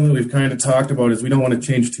that's something we've kind of talked about, is we don't want to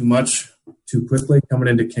change too much too quickly coming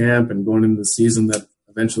into camp and going into the season that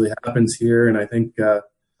eventually happens here. And I think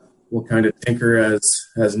we'll kind of tinker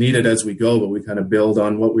as needed as we go, but we kind of build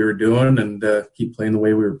on what we were doing and keep playing the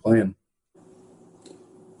way we were playing.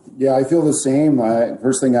 Yeah, I feel the same.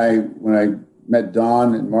 First thing when I met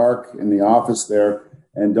Don and Mark in the office there,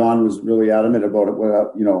 and Don was really adamant about it,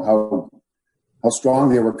 how strong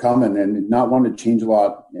they were coming and not wanting to change a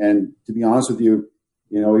lot. And to be honest with you,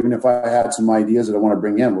 even if I had some ideas that I want to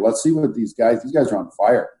bring in, well, let's see what these guys are on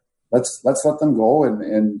fire. Let's let them go.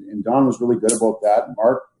 And Don was really good about that.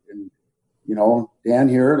 Mark and Dan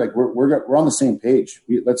here, like we're on the same page.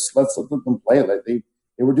 Let's let them play. Like they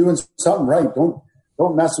were doing something right.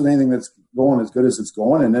 Don't mess with anything that's going as good as it's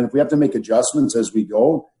going. And then if we have to make adjustments as we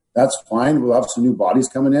go, that's fine. We'll have some new bodies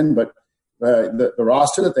coming in, but the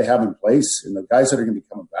roster that they have in place and the guys that are going to be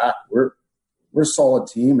coming back, we're a solid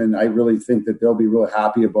team. And I really think that they'll be really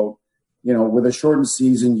happy about, with a shortened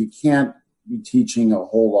season, you can't be teaching a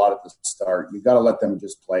whole lot at the start. You got to let them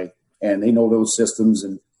just play, and they know those systems.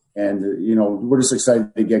 And we're just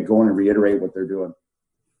excited to get going and reiterate what they're doing.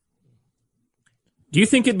 Do you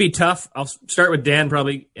think it'd be tough? I'll start with Dan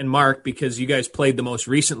probably and Mark, because you guys played the most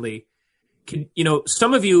recently.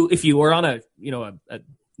 Some of you, if you were on a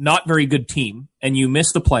not very good team and you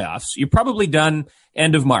miss the playoffs, you're probably done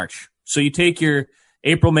end of March. So you take your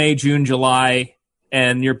April, May, June, July,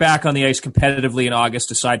 and you're back on the ice competitively in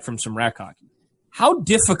August, aside from some rec hockey. How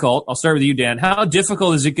difficult, I'll start with you, Dan, how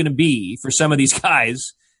difficult is it going to be for some of these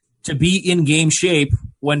guys to be in game shape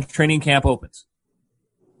when training camp opens?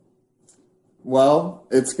 Well,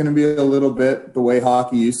 it's going to be a little bit the way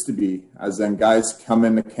hockey used to be, as in guys come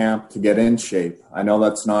into camp to get in shape. I know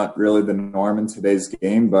that's not really the norm in today's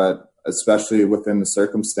game, but especially within the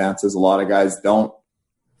circumstances, a lot of guys don't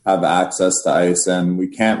have access to ice, and we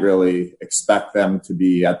can't really expect them to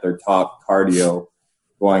be at their top cardio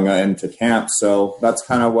going into camp. So that's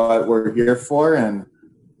kind of what we're here for, and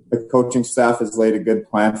the coaching staff has laid a good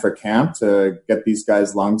plan for camp to get these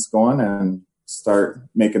guys' lungs going and start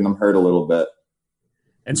making them hurt a little bit.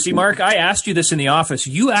 And see, Mark, I asked you this in the office.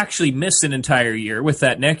 You actually missed an entire year with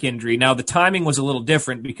that neck injury. Now, the timing was a little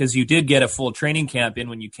different because you did get a full training camp in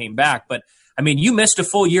when you came back. But, I mean, you missed a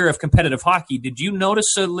full year of competitive hockey. Did you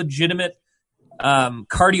notice a legitimate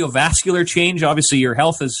cardiovascular change? Obviously, your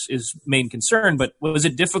health is main concern, but was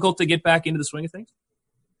it difficult to get back into the swing of things?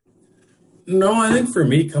 No, I think for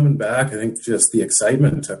me coming back, I think just the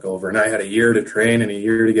excitement took over, and I had a year to train and a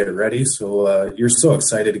year to get ready. So you're so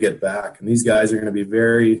excited to get back, and these guys are going to be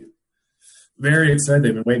very, very excited.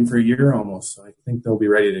 They've been waiting for a year almost, so I think they'll be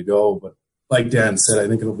ready to go. But like Dan said, I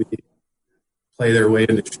think it'll be play their way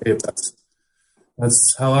into shape.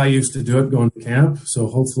 That's how I used to do it going to camp. So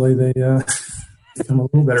hopefully they become a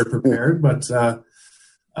little better prepared. But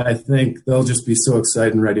I think they'll just be so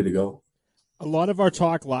excited and ready to go. A lot of our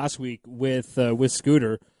talk last week with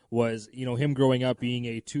Scooter was, him growing up being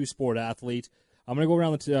a two-sport athlete. I'm going to go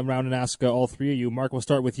around and ask all three of you. Mark, we'll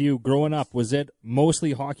start with you. Growing up, was it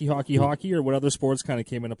mostly hockey, or what other sports kind of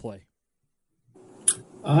came into play?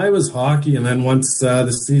 I was hockey, and then once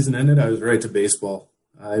the season ended, I was right to baseball.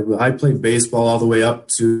 I played baseball all the way up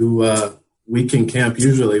to weekend camp.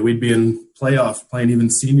 Usually we'd be in playoff playing even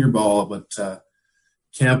senior ball, but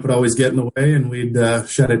camp would always get in the way, and we'd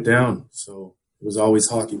shut it down. So it was always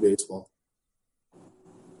hockey, baseball.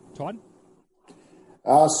 Todd?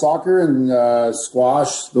 Soccer and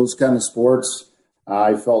squash, those kind of sports.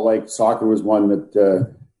 I felt like soccer was one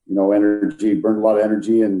that, energy, burned a lot of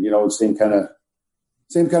energy, and, same kind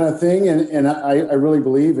of thing. And I really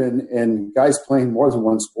believe in guys playing more than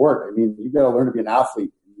one sport. I mean, you got to learn to be an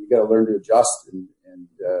athlete. You got to learn to adjust. And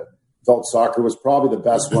felt soccer was probably the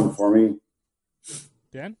best one for me.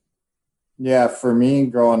 Dan? Yeah, for me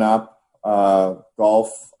growing up,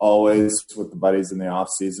 golf always with the buddies in the off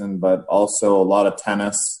season, but also a lot of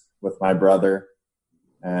tennis with my brother,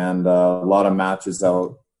 and a lot of matches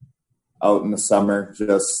out in the summer,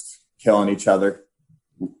 just killing each other.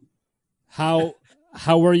 How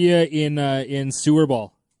were you in sewer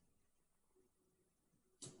ball?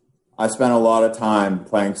 I spent a lot of time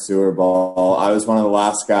playing sewer ball. I was one of the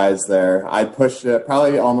last guys there. I pushed it,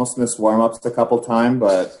 probably almost missed warm-ups a couple times,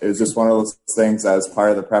 but it was just one of those things that was part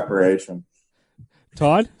of the preparation.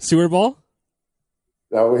 Todd, sewer ball?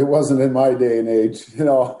 No, it wasn't in my day and age.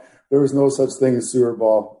 There was no such thing as sewer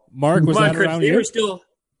ball. Mark, was that around you?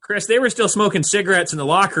 Chris, they were still smoking cigarettes in the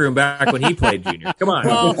locker room back when he played junior. Come on.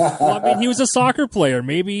 Well, I mean, he was a soccer player.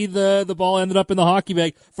 Maybe the ball ended up in the hockey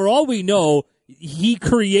bag. For all we know, he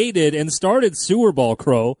created and started sewer ball,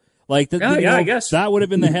 Crow. I guess that would have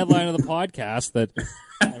been the headline of the podcast.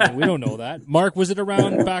 We don't know that. Mark, was it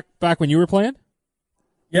around back when you were playing?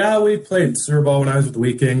 Yeah, we played sewer ball when I was with the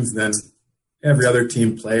Wheat Kings. Then every other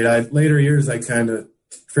team played. Later years, I kind of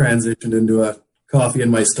transitioned into a coffee in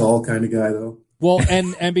my stall kind of guy, though. Well,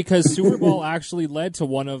 and because sewer ball actually led to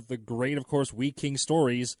one of the great, of course, Wheat King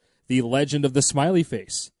stories, the legend of the smiley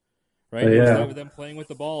face, right? Yeah. It was them playing with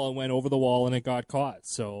the ball and went over the wall and it got caught.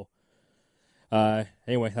 So,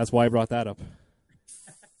 anyway, that's why I brought that up.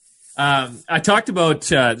 I talked about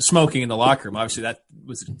smoking in the locker room. Obviously, that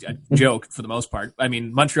was a joke for the most part. I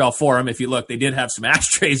mean, Montreal Forum, if you look, they did have some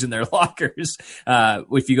ashtrays in their lockers.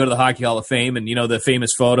 If you go to the Hockey Hall of Fame and, the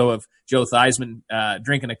famous photo of Joe Theismann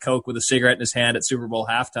drinking a Coke with a cigarette in his hand at Super Bowl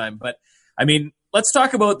halftime. But, I mean, let's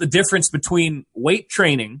talk about the difference between weight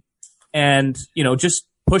training and, just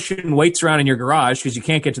pushing weights around in your garage because you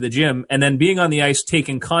can't get to the gym, and then being on the ice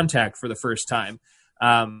taking contact for the first time.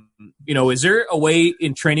 Is there a way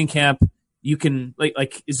in training camp you can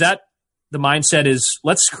is that the mindset is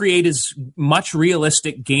let's create as much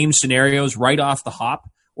realistic game scenarios right off the hop,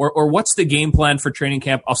 or what's the game plan for training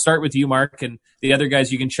camp? I'll start with you, Mark, and the other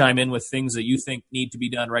guys, you can chime in with things that you think need to be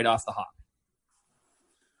done right off the hop.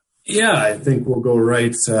 Yeah, I think we'll go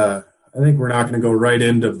right. I think we're not going to go right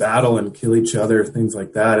into battle and kill each other, things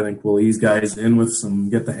like that. I think we'll ease guys in with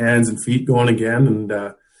get the hands and feet going again,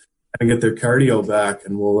 and get their cardio back,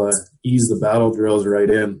 and we'll ease the battle drills right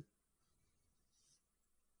in.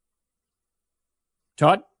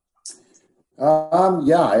 Todd?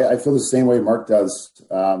 I feel the same way Mark does.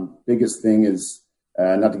 Biggest thing is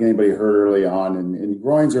not to get anybody hurt early on, and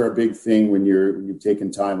groins are a big thing when you've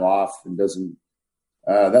taken time off and doesn't.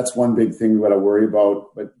 That's one big thing we got to worry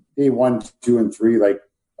about. But day 1, 2, and 3, like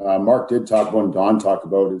Mark did talk about and Don talked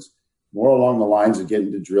about, is more along the lines of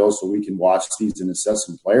getting to drills so we can watch these and assess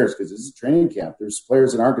some players, because this is a training camp. There's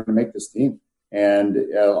players that aren't going to make this team. And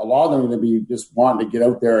a lot of them are going to be just wanting to get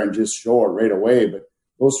out there and just show it right away. But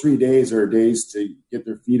those 3 days are days to get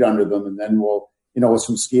their feet under them. And then we'll, with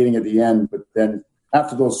some skating at the end. But then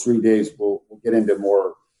after those 3 days, we'll get into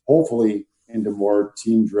more, hopefully into more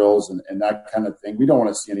team drills and that kind of thing. We don't want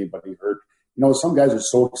to see anybody hurt. Some guys are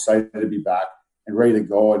so excited to be back and ready to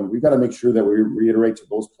go. And we've got to make sure that we reiterate to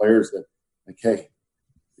those players that, hey,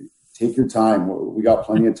 take your time. We got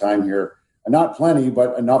plenty of time here. And not plenty,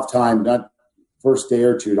 but enough time. Not first day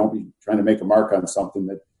or two. Don't be trying to make a mark on something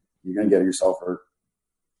that you're going to get yourself hurt.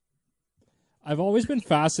 I've always been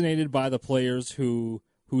fascinated by the players who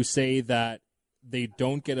say that they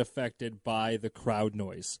don't get affected by the crowd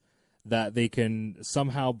noise, that they can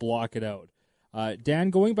somehow block it out. Dan,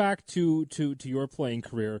 going back to your playing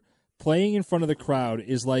career, playing in front of the crowd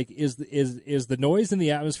is the noise in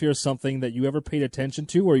the atmosphere something that you ever paid attention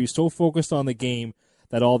to, or are you so focused on the game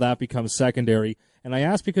that all that becomes secondary? And I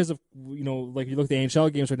ask because of, like you look at the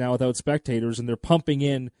NHL games right now without spectators and they're pumping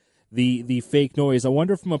in the fake noise. I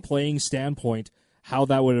wonder from a playing standpoint how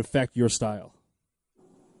that would affect your style.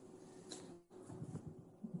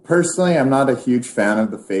 Personally, I'm not a huge fan of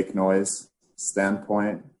the fake noise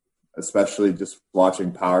standpoint, especially just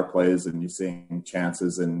watching power plays and you seeing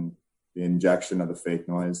chances and the injection of the fake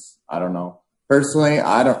noise. I don't know. Personally,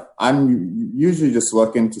 I'm usually just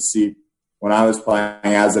looking to see when I was playing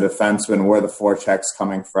as a defenseman, where the forecheck's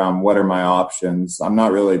coming from, what are my options. I'm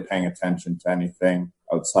not really paying attention to anything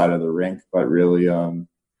outside of the rink, but really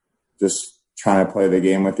just trying to play the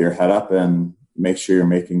game with your head up and make sure you're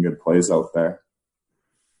making good plays out there.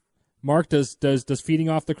 Mark, does feeding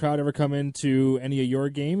off the crowd ever come into any of your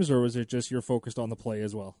games, or was it just you're focused on the play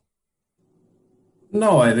as well?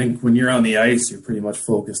 No, I think when you're on the ice, you're pretty much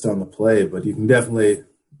focused on the play, but you can definitely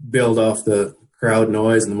build off the crowd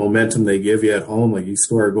noise and the momentum they give you at home. Like you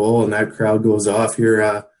score a goal and that crowd goes off,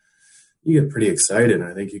 you get pretty excited.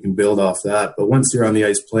 I think you can build off that. But once you're on the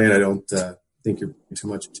ice playing, I don't think you're paying too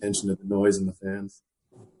much attention to the noise and the fans.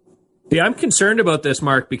 Yeah, I'm concerned about this,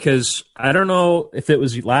 Mark, because I don't know if it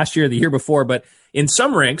was last year or the year before, but in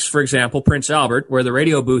some rinks, for example, Prince Albert, where the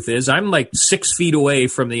radio booth is, I'm like 6 feet away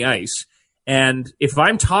from the ice. And if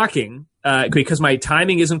I'm talking, because my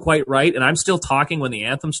timing isn't quite right, and I'm still talking when the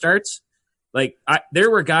anthem starts,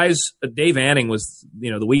 there were guys, Dave Anning was,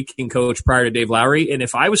 the Viking coach prior to Dave Lowry, and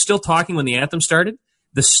if I was still talking when the anthem started,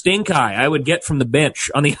 the stink eye I would get from the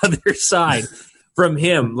bench on the other side from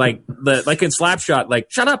him, like in Slapshot,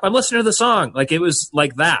 like, shut up, I'm listening to the song. Like, it was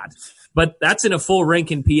like that. But that's in a full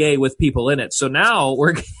rink in PA with people in it. So now,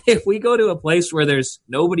 if we go to a place where there's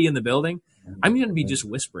nobody in the building, I'm going to be just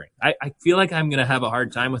whispering. I feel like I'm going to have a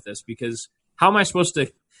hard time with this, because how am I supposed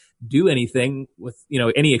to do anything with,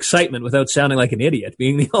 any excitement without sounding like an idiot,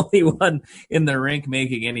 being the only one in the rink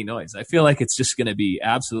making any noise? I feel like it's just going to be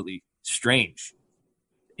absolutely strange.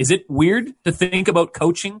 Is it weird to think about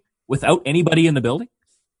coaching without anybody in the building?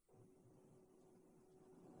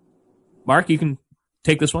 Mark, you can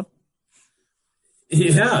take this one.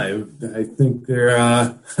 Yeah, I think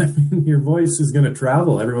your voice is going to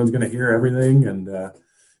travel. Everyone's going to hear everything, and you're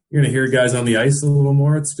going to hear guys on the ice a little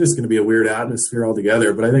more. It's just going to be a weird atmosphere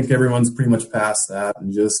altogether. But I think everyone's pretty much past that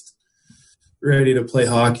and just ready to play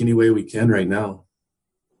hockey any way we can right now.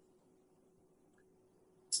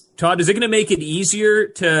 Todd, is it going to make it easier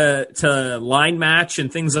to line match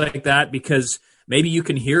and things like that, because maybe you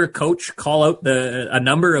can hear a coach call out a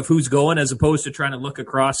number of who's going as opposed to trying to look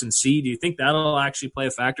across and see? Do you think that'll actually play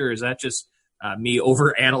a factor, or is that just me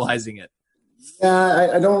over-analyzing it?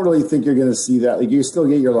 Yeah, I don't really think you're going to see that. Like, you still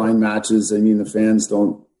get your line matches. I mean, the fans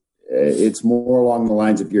don't. It's more along the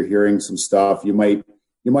lines, if you're hearing some stuff, you might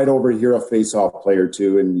overhear a face-off play or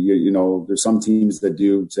two, and there's some teams that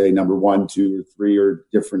do say number 1, 2, or 3, or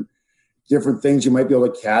different things you might be able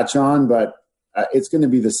to catch on, but it's going to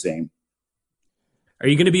be the same. Are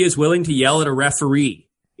you going to be as willing to yell at a referee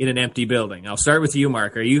in an empty building? I'll start with you,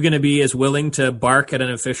 Mark. Are you going to be as willing to bark at an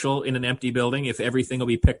official in an empty building if everything will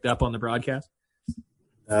be picked up on the broadcast?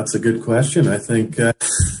 That's a good question. I think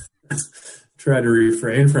try to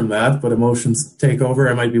refrain from that, but emotions take over.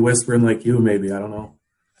 I might be whispering like you, maybe. I don't know.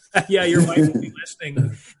 Yeah, your wife will be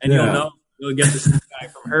listening, and you'll know. You'll get this guy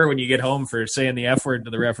from her when you get home for saying the F word to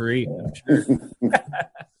the referee. I'm sure.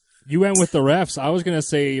 You went with the refs. I was going to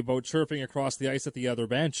say about chirping across the ice at the other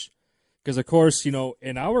bench. Because, of course,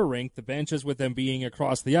 in our rink, the benches with them being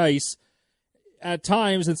across the ice, at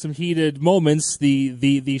times in some heated moments,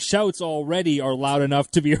 the shouts already are loud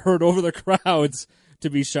enough to be heard over the crowds to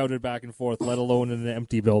be shouted back and forth, let alone in an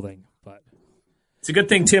empty building. But it's a good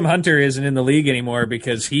thing Tim Hunter isn't in the league anymore,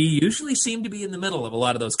 because he usually seemed to be in the middle of a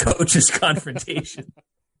lot of those coaches' confrontations.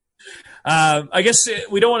 I guess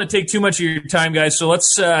we don't want to take too much of your time, guys, so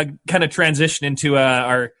let's kind of transition into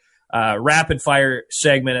our rapid fire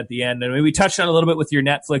segment at the end. And we touched on a little bit with your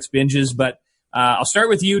Netflix binges, but I'll start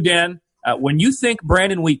with you, Dan. When you think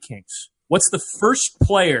Brandon Wheat Kings, what's the first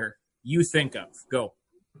player you think of? Go.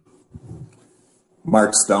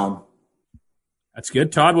 Mark Stone. That's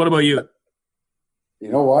good. Todd, what about you?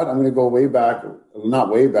 You know what? I'm going to go way back.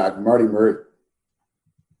 Not way back. Marty Murray.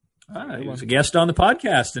 He was a guest on the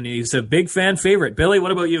podcast, and he's a big fan favorite. Billy,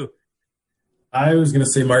 what about you? I was going to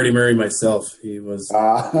say Marty Murray myself. He was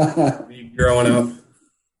growing up.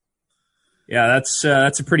 Yeah, that's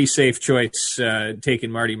a pretty safe choice,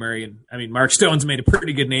 taking Marty Murray. And I mean, Mark Stone's made a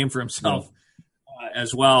pretty good name for himself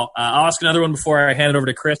as well. I'll ask another one before I hand it over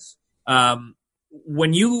to Chris.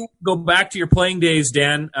 when you go back to your playing days,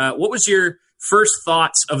 Dan, what was your first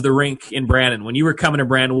thoughts of the rink in Brandon when you were coming to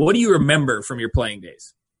Brandon? What do you remember from your playing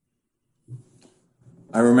days?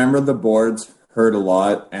 I remember the boards hurt a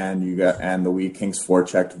lot, and the Wheat Kings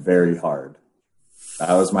forechecked very hard.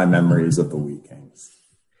 That was my memories of the Wheat Kings.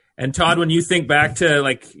 And Todd, when you think back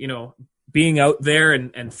to being out there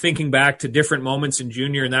and thinking back to different moments in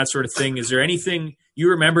junior and that sort of thing, is there anything you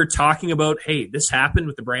remember talking about? Hey, this happened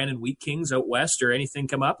with the Brandon Wheat Kings out west, or anything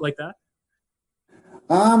come up like that?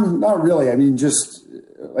 Not really. I mean, just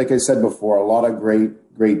like I said before, a lot of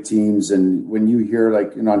great teams. And when you hear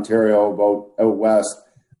like in Ontario about out west,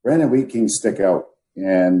 Brandon Wheat Kings stick out.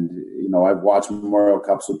 And, I've watched Memorial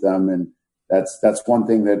Cups with them. And that's one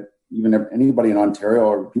thing that even if anybody in Ontario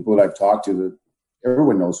or people that I've talked to, that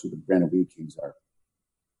everyone knows who the Brandon Wheat Kings are.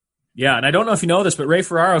 Yeah, and I don't know if you know this, but Ray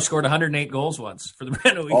Ferraro scored 108 goals once for the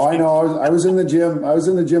Brandon Wheat Kings. Oh, I know. I was in the gym.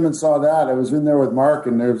 And saw that. I was in there with Mark,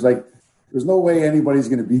 and there's no way anybody's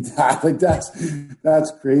going to beat that. Like that's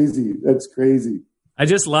crazy. That's crazy. I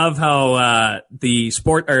just love how the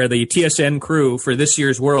TSN crew for this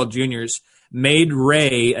year's World Juniors made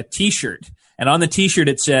Ray a T-shirt, and on the T-shirt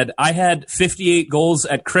it said, "I had 58 goals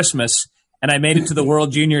at Christmas, and I made it to the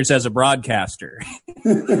World Juniors as a broadcaster."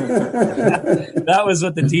 That was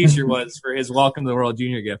what the T-shirt was for his Welcome to the World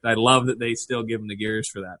Junior gift. I love that they still give him the gears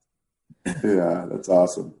for that. Yeah, that's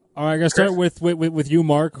awesome. All right, I got to start with you,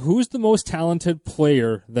 Mark. Who's the most talented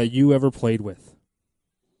player that you ever played with?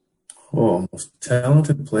 Oh, most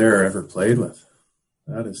talented player I ever played with.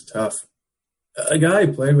 That is tough. A guy I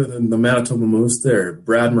played with in the Manitoba Moose there,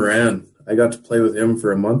 Brad Moran. I got to play with him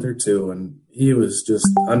for a month or two, and he was just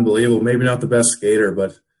unbelievable. Maybe not the best skater,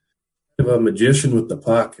 but a magician with the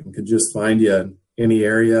puck and could just find you in any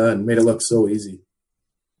area and made it look so easy.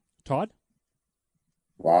 Todd?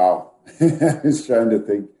 Wow. I was trying to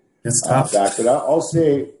think. It's tough. Back, but I'll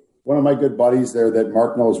say one of my good buddies there that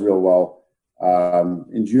Mark knows real well.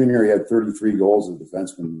 In junior, he had 33 goals as a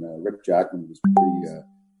defenseman. Rick Jackman was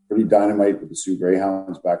pretty dynamite with the Sioux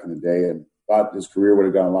Greyhounds back in the day, and thought his career would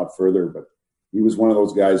have gone a lot further. But he was one of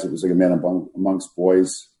those guys that was like a man amongst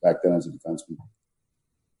boys back then as a defenseman.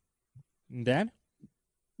 Dan?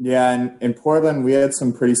 Yeah, and in Portland, we had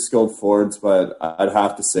some pretty skilled forwards, but I'd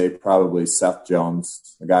have to say probably Seth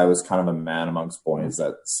Jones. The guy was kind of a man amongst boys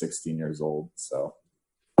at 16 years old. So,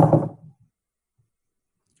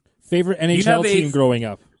 favorite NHL team growing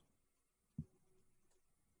up?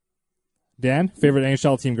 Dan, favorite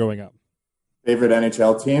NHL team growing up? Favorite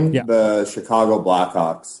NHL team? Yeah. The Chicago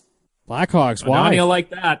Blackhawks. Blackhawks. Why? How do you like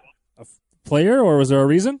that? A player, or was there a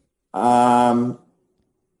reason?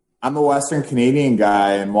 I'm a Western Canadian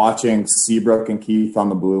guy, and watching Seabrook and Keith on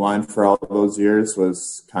the blue line for all those years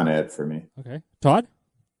was kind of it for me. Okay. Todd?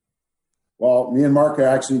 Well, me and Mark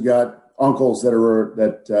actually got uncles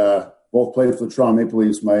that both played for the Toronto Maple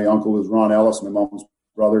Leafs. My uncle was Ron Ellis, my mom's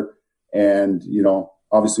brother. And,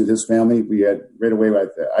 obviously with his family, we had right away,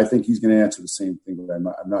 I think he's going to answer the same thing, but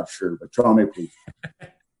I'm not sure. But Toronto Maple Leafs.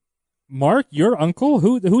 Mark, your uncle?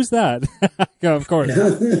 Who's that? Of course.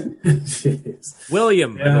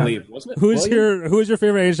 William, I believe, wasn't it? Who's your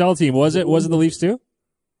favorite NHL team? Was it the Leafs too?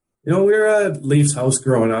 We were at Leafs house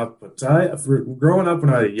growing up, but growing up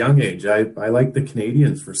when I was a young age, I liked the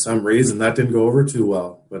Canadians for some reason. That didn't go over too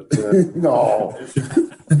well. But no.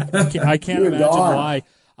 I can't imagine why.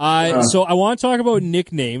 So I want to talk about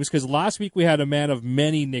nicknames, because last week we had a man of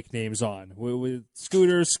many nicknames on with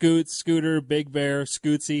Scooter, Scooter, Big Bear,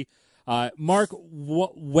 Scootsy. Mark,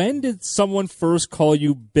 when did someone first call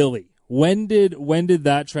you Billy? When did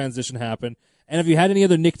that transition happen? And have you had any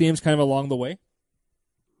other nicknames kind of along the way?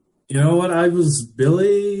 You know what? I was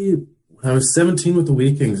Billy when I was 17 with the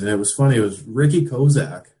Wheat Kings, and it was funny. It was Ricky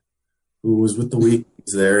Kozak who was with the Wheat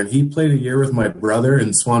Kings there, and he played a year with my brother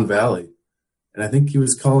in Swan Valley. And I think he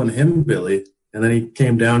was calling him Billy, and then he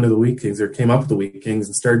came down to the Wheat Kings, or came up with the Wheat Kings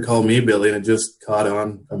and started calling me Billy, and it just caught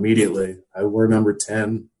on immediately. I wore number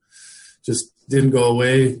 10. Just didn't go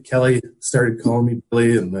away. Kelly started calling me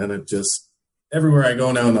Billy, and then it just everywhere I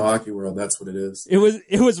go now in the hockey world, that's what it is.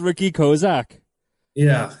 It was Ricky Kozak.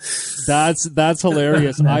 Yeah, that's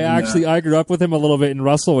hilarious. I grew up with him a little bit in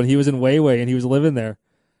Russell when he was in Wayway and he was living there.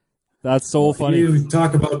 That's so funny. You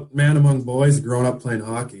talk about man among boys growing up playing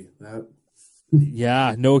hockey.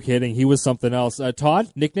 Yeah, no kidding. He was something else. Todd,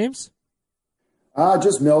 nicknames?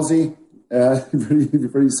 Just Millsy.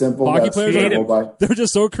 Pretty simple. Hockey players, they're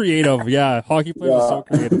just so creative. Yeah, hockey players are so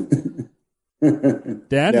creative.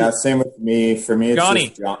 Dan? Yeah, same with me. For me, it's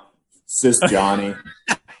Johnny. Just Johnny.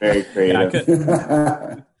 Very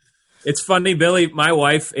creative. It's funny, Billy, my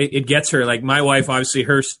wife, it gets her. Like, my wife, obviously,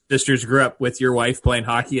 her sisters grew up with your wife playing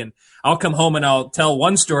hockey, and I'll come home and I'll tell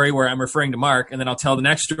one story where I'm referring to Mark, and then I'll tell the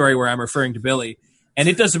next story where I'm referring to Billy. And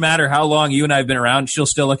it doesn't matter how long you and I have been around, she'll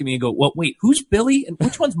still look at me and go, well, wait, who's Billy and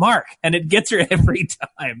which one's Mark? And it gets her every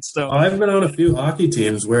time. So I've been on a few hockey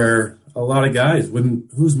teams where a lot of guys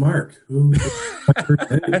who's Mark? Like,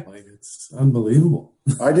 it's unbelievable.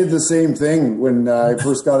 I did the same thing when I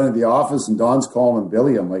first got into the office and Don's calling him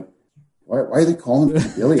Billy. I'm like, why are they calling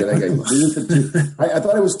him Billy? Like, I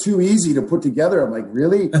thought it was too easy to put together. I'm like,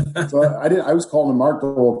 really? So I was calling him Mark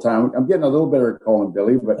the whole time. I'm getting a little better at calling him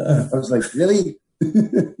Billy, but I was like, really?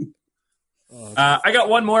 I got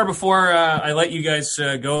one more before I let you guys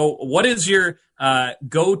go. What is your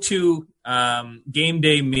go-to game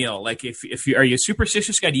day meal? Like, if you are you a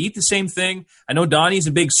superstitious guy? Do you eat the same thing? I know Donnie's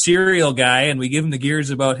a big cereal guy, and we give him the gears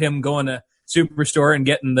about him going to Superstore and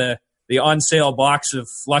getting the on sale box of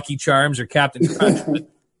Lucky Charms or Captain Crunch.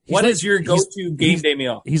 What is your go-to game day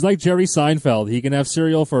meal? He's like Jerry Seinfeld. He can have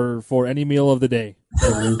cereal for any meal of the day.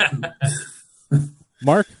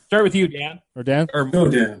 Mark? Start with you, Dan. Or Dan? Or go,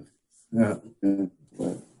 Dan. Yeah.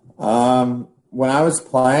 When I was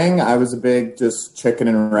playing, I was a big just chicken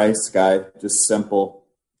and rice guy. Just simple.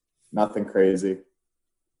 Nothing crazy.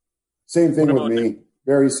 Same thing with me.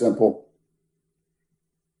 Very simple.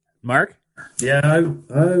 Mark? Yeah,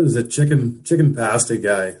 I was a chicken pasta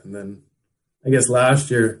guy. And then I guess last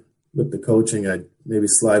year with the coaching, I'd maybe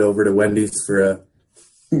slide over to Wendy's for a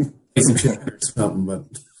chicken or something,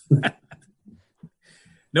 but...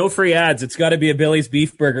 No free ads. It's got to be a Billy's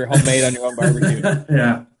Beef Burger homemade on your own barbecue.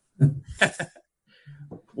 Yeah.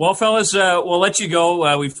 Well, fellas, we'll let you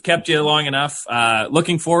go. We've kept you long enough.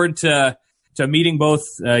 Looking forward to meeting both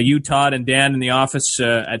you, Todd, and Dan in the office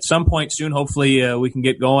at some point soon. Hopefully we can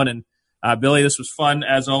get going. And Billy, this was fun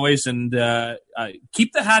as always. And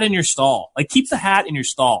keep the hat in your stall. Like, keep the hat in your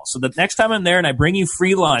stall so that next time I'm there and I bring you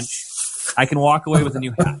free lunch, I can walk away with a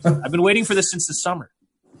new hat. I've been waiting for this since the summer.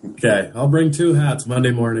 Okay, I'll bring 2 hats Monday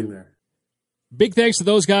morning there. Big thanks to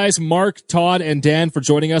those guys, Mark, Todd, and Dan, for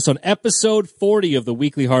joining us on episode 40 of the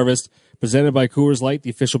Weekly Harvest, presented by Coors Light, the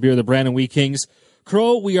official beer of the Brandon Wheat Kings.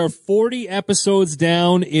 Crow, we are 40 episodes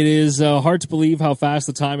down. It is hard to believe how fast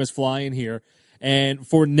the time is flying here. And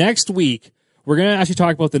for next week, we're going to actually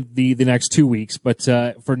talk about the next 2 weeks. But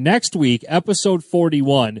for next week, episode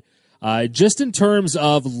 41, just in terms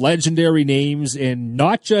of legendary names in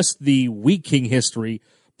not just the Wheat King history,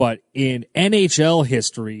 but in NHL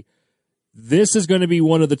history, this is going to be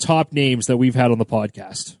one of the top names that we've had on the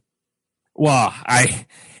podcast. Well,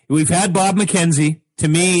 we've had Bob McKenzie. To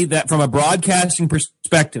me, that from a broadcasting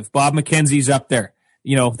perspective, Bob McKenzie's up there.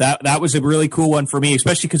 You know, that was a really cool one for me,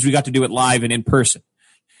 especially because we got to do it live and in person.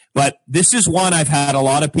 But this is one I've had a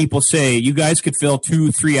lot of people say, you guys could fill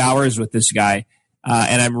 2-3 hours with this guy.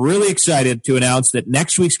 And I'm really excited to announce that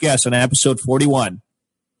next week's guest on episode 41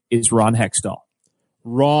 is Ron Hextall.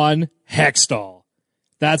 Ron Hextall.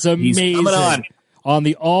 That's amazing. He's coming on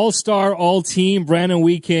the all-star, all-team Brandon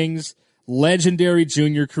Wheat Kings, legendary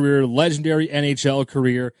junior career, legendary NHL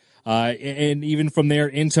career, and even from there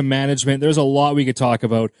into management. There's a lot we could talk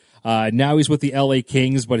about. Now he's with the LA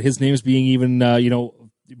Kings, but his name's being even,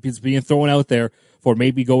 it's being thrown out there for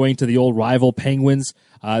maybe going to the old rival Penguins.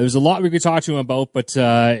 There's a lot we could talk to him about, but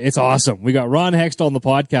it's awesome. We got Ron Hextall on the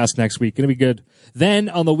podcast next week. Going to be good. Then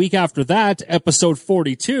on the week after that, episode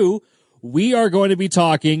 42, we are going to be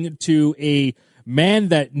talking to a man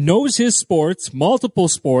that knows his sports, multiple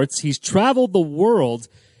sports. He's traveled the world.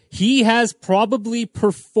 He has probably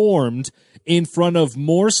performed in front of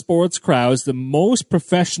more sports crowds than most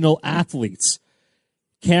professional athletes.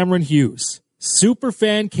 Cameron Hughes.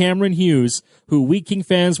 Superfan Cameron Hughes, who Wheat King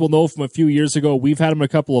fans will know from a few years ago. We've had him in a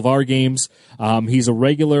couple of our games. He's a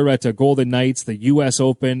regular at Golden Knights, the U.S.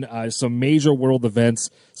 Open, some major world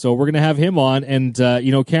events. So we're going to have him on. And,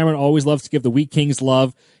 Cameron always loves to give the Wheat Kings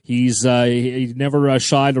love. He's he never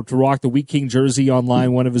shied to rock the Wheat King jersey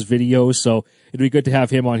online, one of his videos. So it'd be good to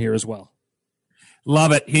have him on here as well.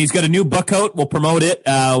 Love it. He's got a new book out. We'll promote it.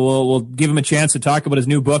 We'll give him a chance to talk about his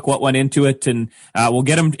new book, what went into it, and we'll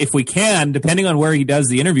get him, if we can, depending on where he does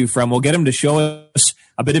the interview from, we'll get him to show us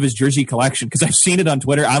a bit of his jersey collection, because I've seen it on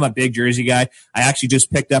Twitter. I'm a big jersey guy. I actually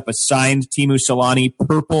just picked up a signed Teemu Selanne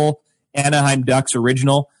purple Anaheim Ducks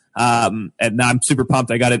original, and I'm super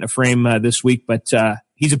pumped. I got it in a frame this week, but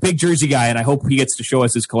he's a big jersey guy, and I hope he gets to show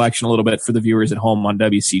us his collection a little bit for the viewers at home on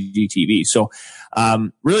WCG TV. So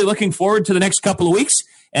really looking forward to the next couple of weeks.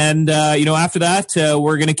 And, after that,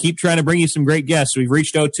 we're going to keep trying to bring you some great guests. We've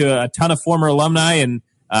reached out to a ton of former alumni, and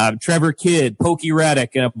Trevor Kidd, Pokey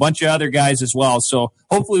Reddick, and a bunch of other guys as well. So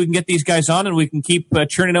hopefully we can get these guys on, and we can keep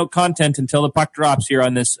churning out content until the puck drops here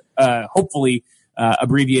on this, hopefully,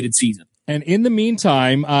 abbreviated season. And in the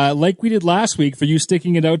meantime, like we did last week for you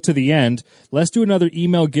sticking it out to the end, let's do another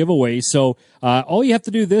email giveaway. So all you have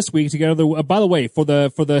to do this week to get another, by the way, for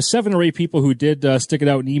the 7 or 8 people who did stick it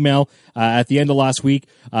out in email at the end of last week,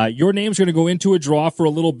 your name's going to go into a draw for a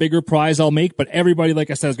little bigger prize I'll make, but everybody, like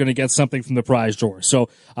I said, is going to get something from the prize drawer. So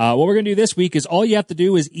what we're going to do this week is all you have to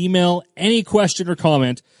do is email any question or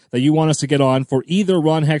comment that you want us to get on for either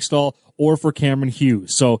Ron Hextall or for Cameron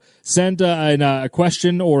Hughes. So send a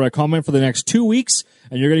question or a comment for the next 2 weeks,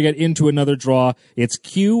 and you're going to get into another draw. It's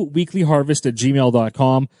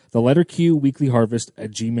qweeklyharvest@gmail.com. The letter Q,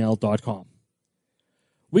 weeklyharvest@gmail.com.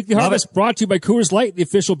 Weekly Harvest brought to you by Coors Light, the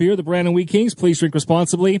official beer of the Brandon Wheat Kings. Please drink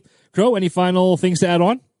responsibly. Crow, any final things to add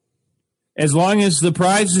on? As long as the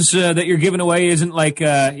prizes that you're giving away isn't like,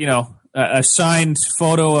 a signed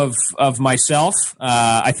photo of myself,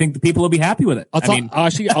 I think the people will be happy with it. I'll tell you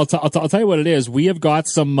what it is. We have got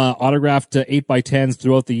some autographed 8x10s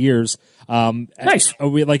throughout the years. Nice.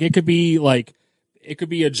 It could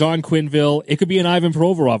be a John Quinville. It could be an Ivan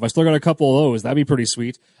Provorov. I still got a couple of those. That'd be pretty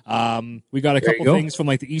sweet. We got a couple things from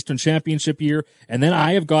like the Eastern Championship year. And then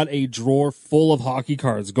I have got a drawer full of hockey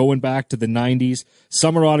cards going back to the 90s.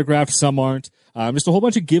 Some are autographed, some aren't. Just a whole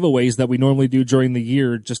bunch of giveaways that we normally do during the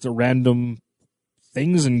year, just a random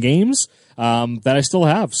things and games that I still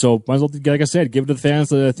have. So might as well, like I said, give it to the fans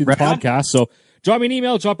through the podcast. So drop us an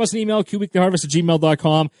email,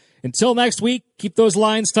 qweeklyharvest@gmail.com. Until next week, keep those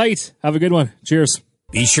lines tight. Have a good one. Cheers.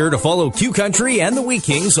 Be sure to follow Q Country and the Wheat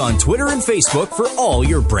Kings on Twitter and Facebook for all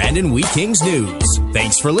your Brandon Wheat Kings news.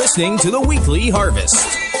 Thanks for listening to the Weekly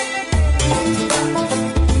Harvest.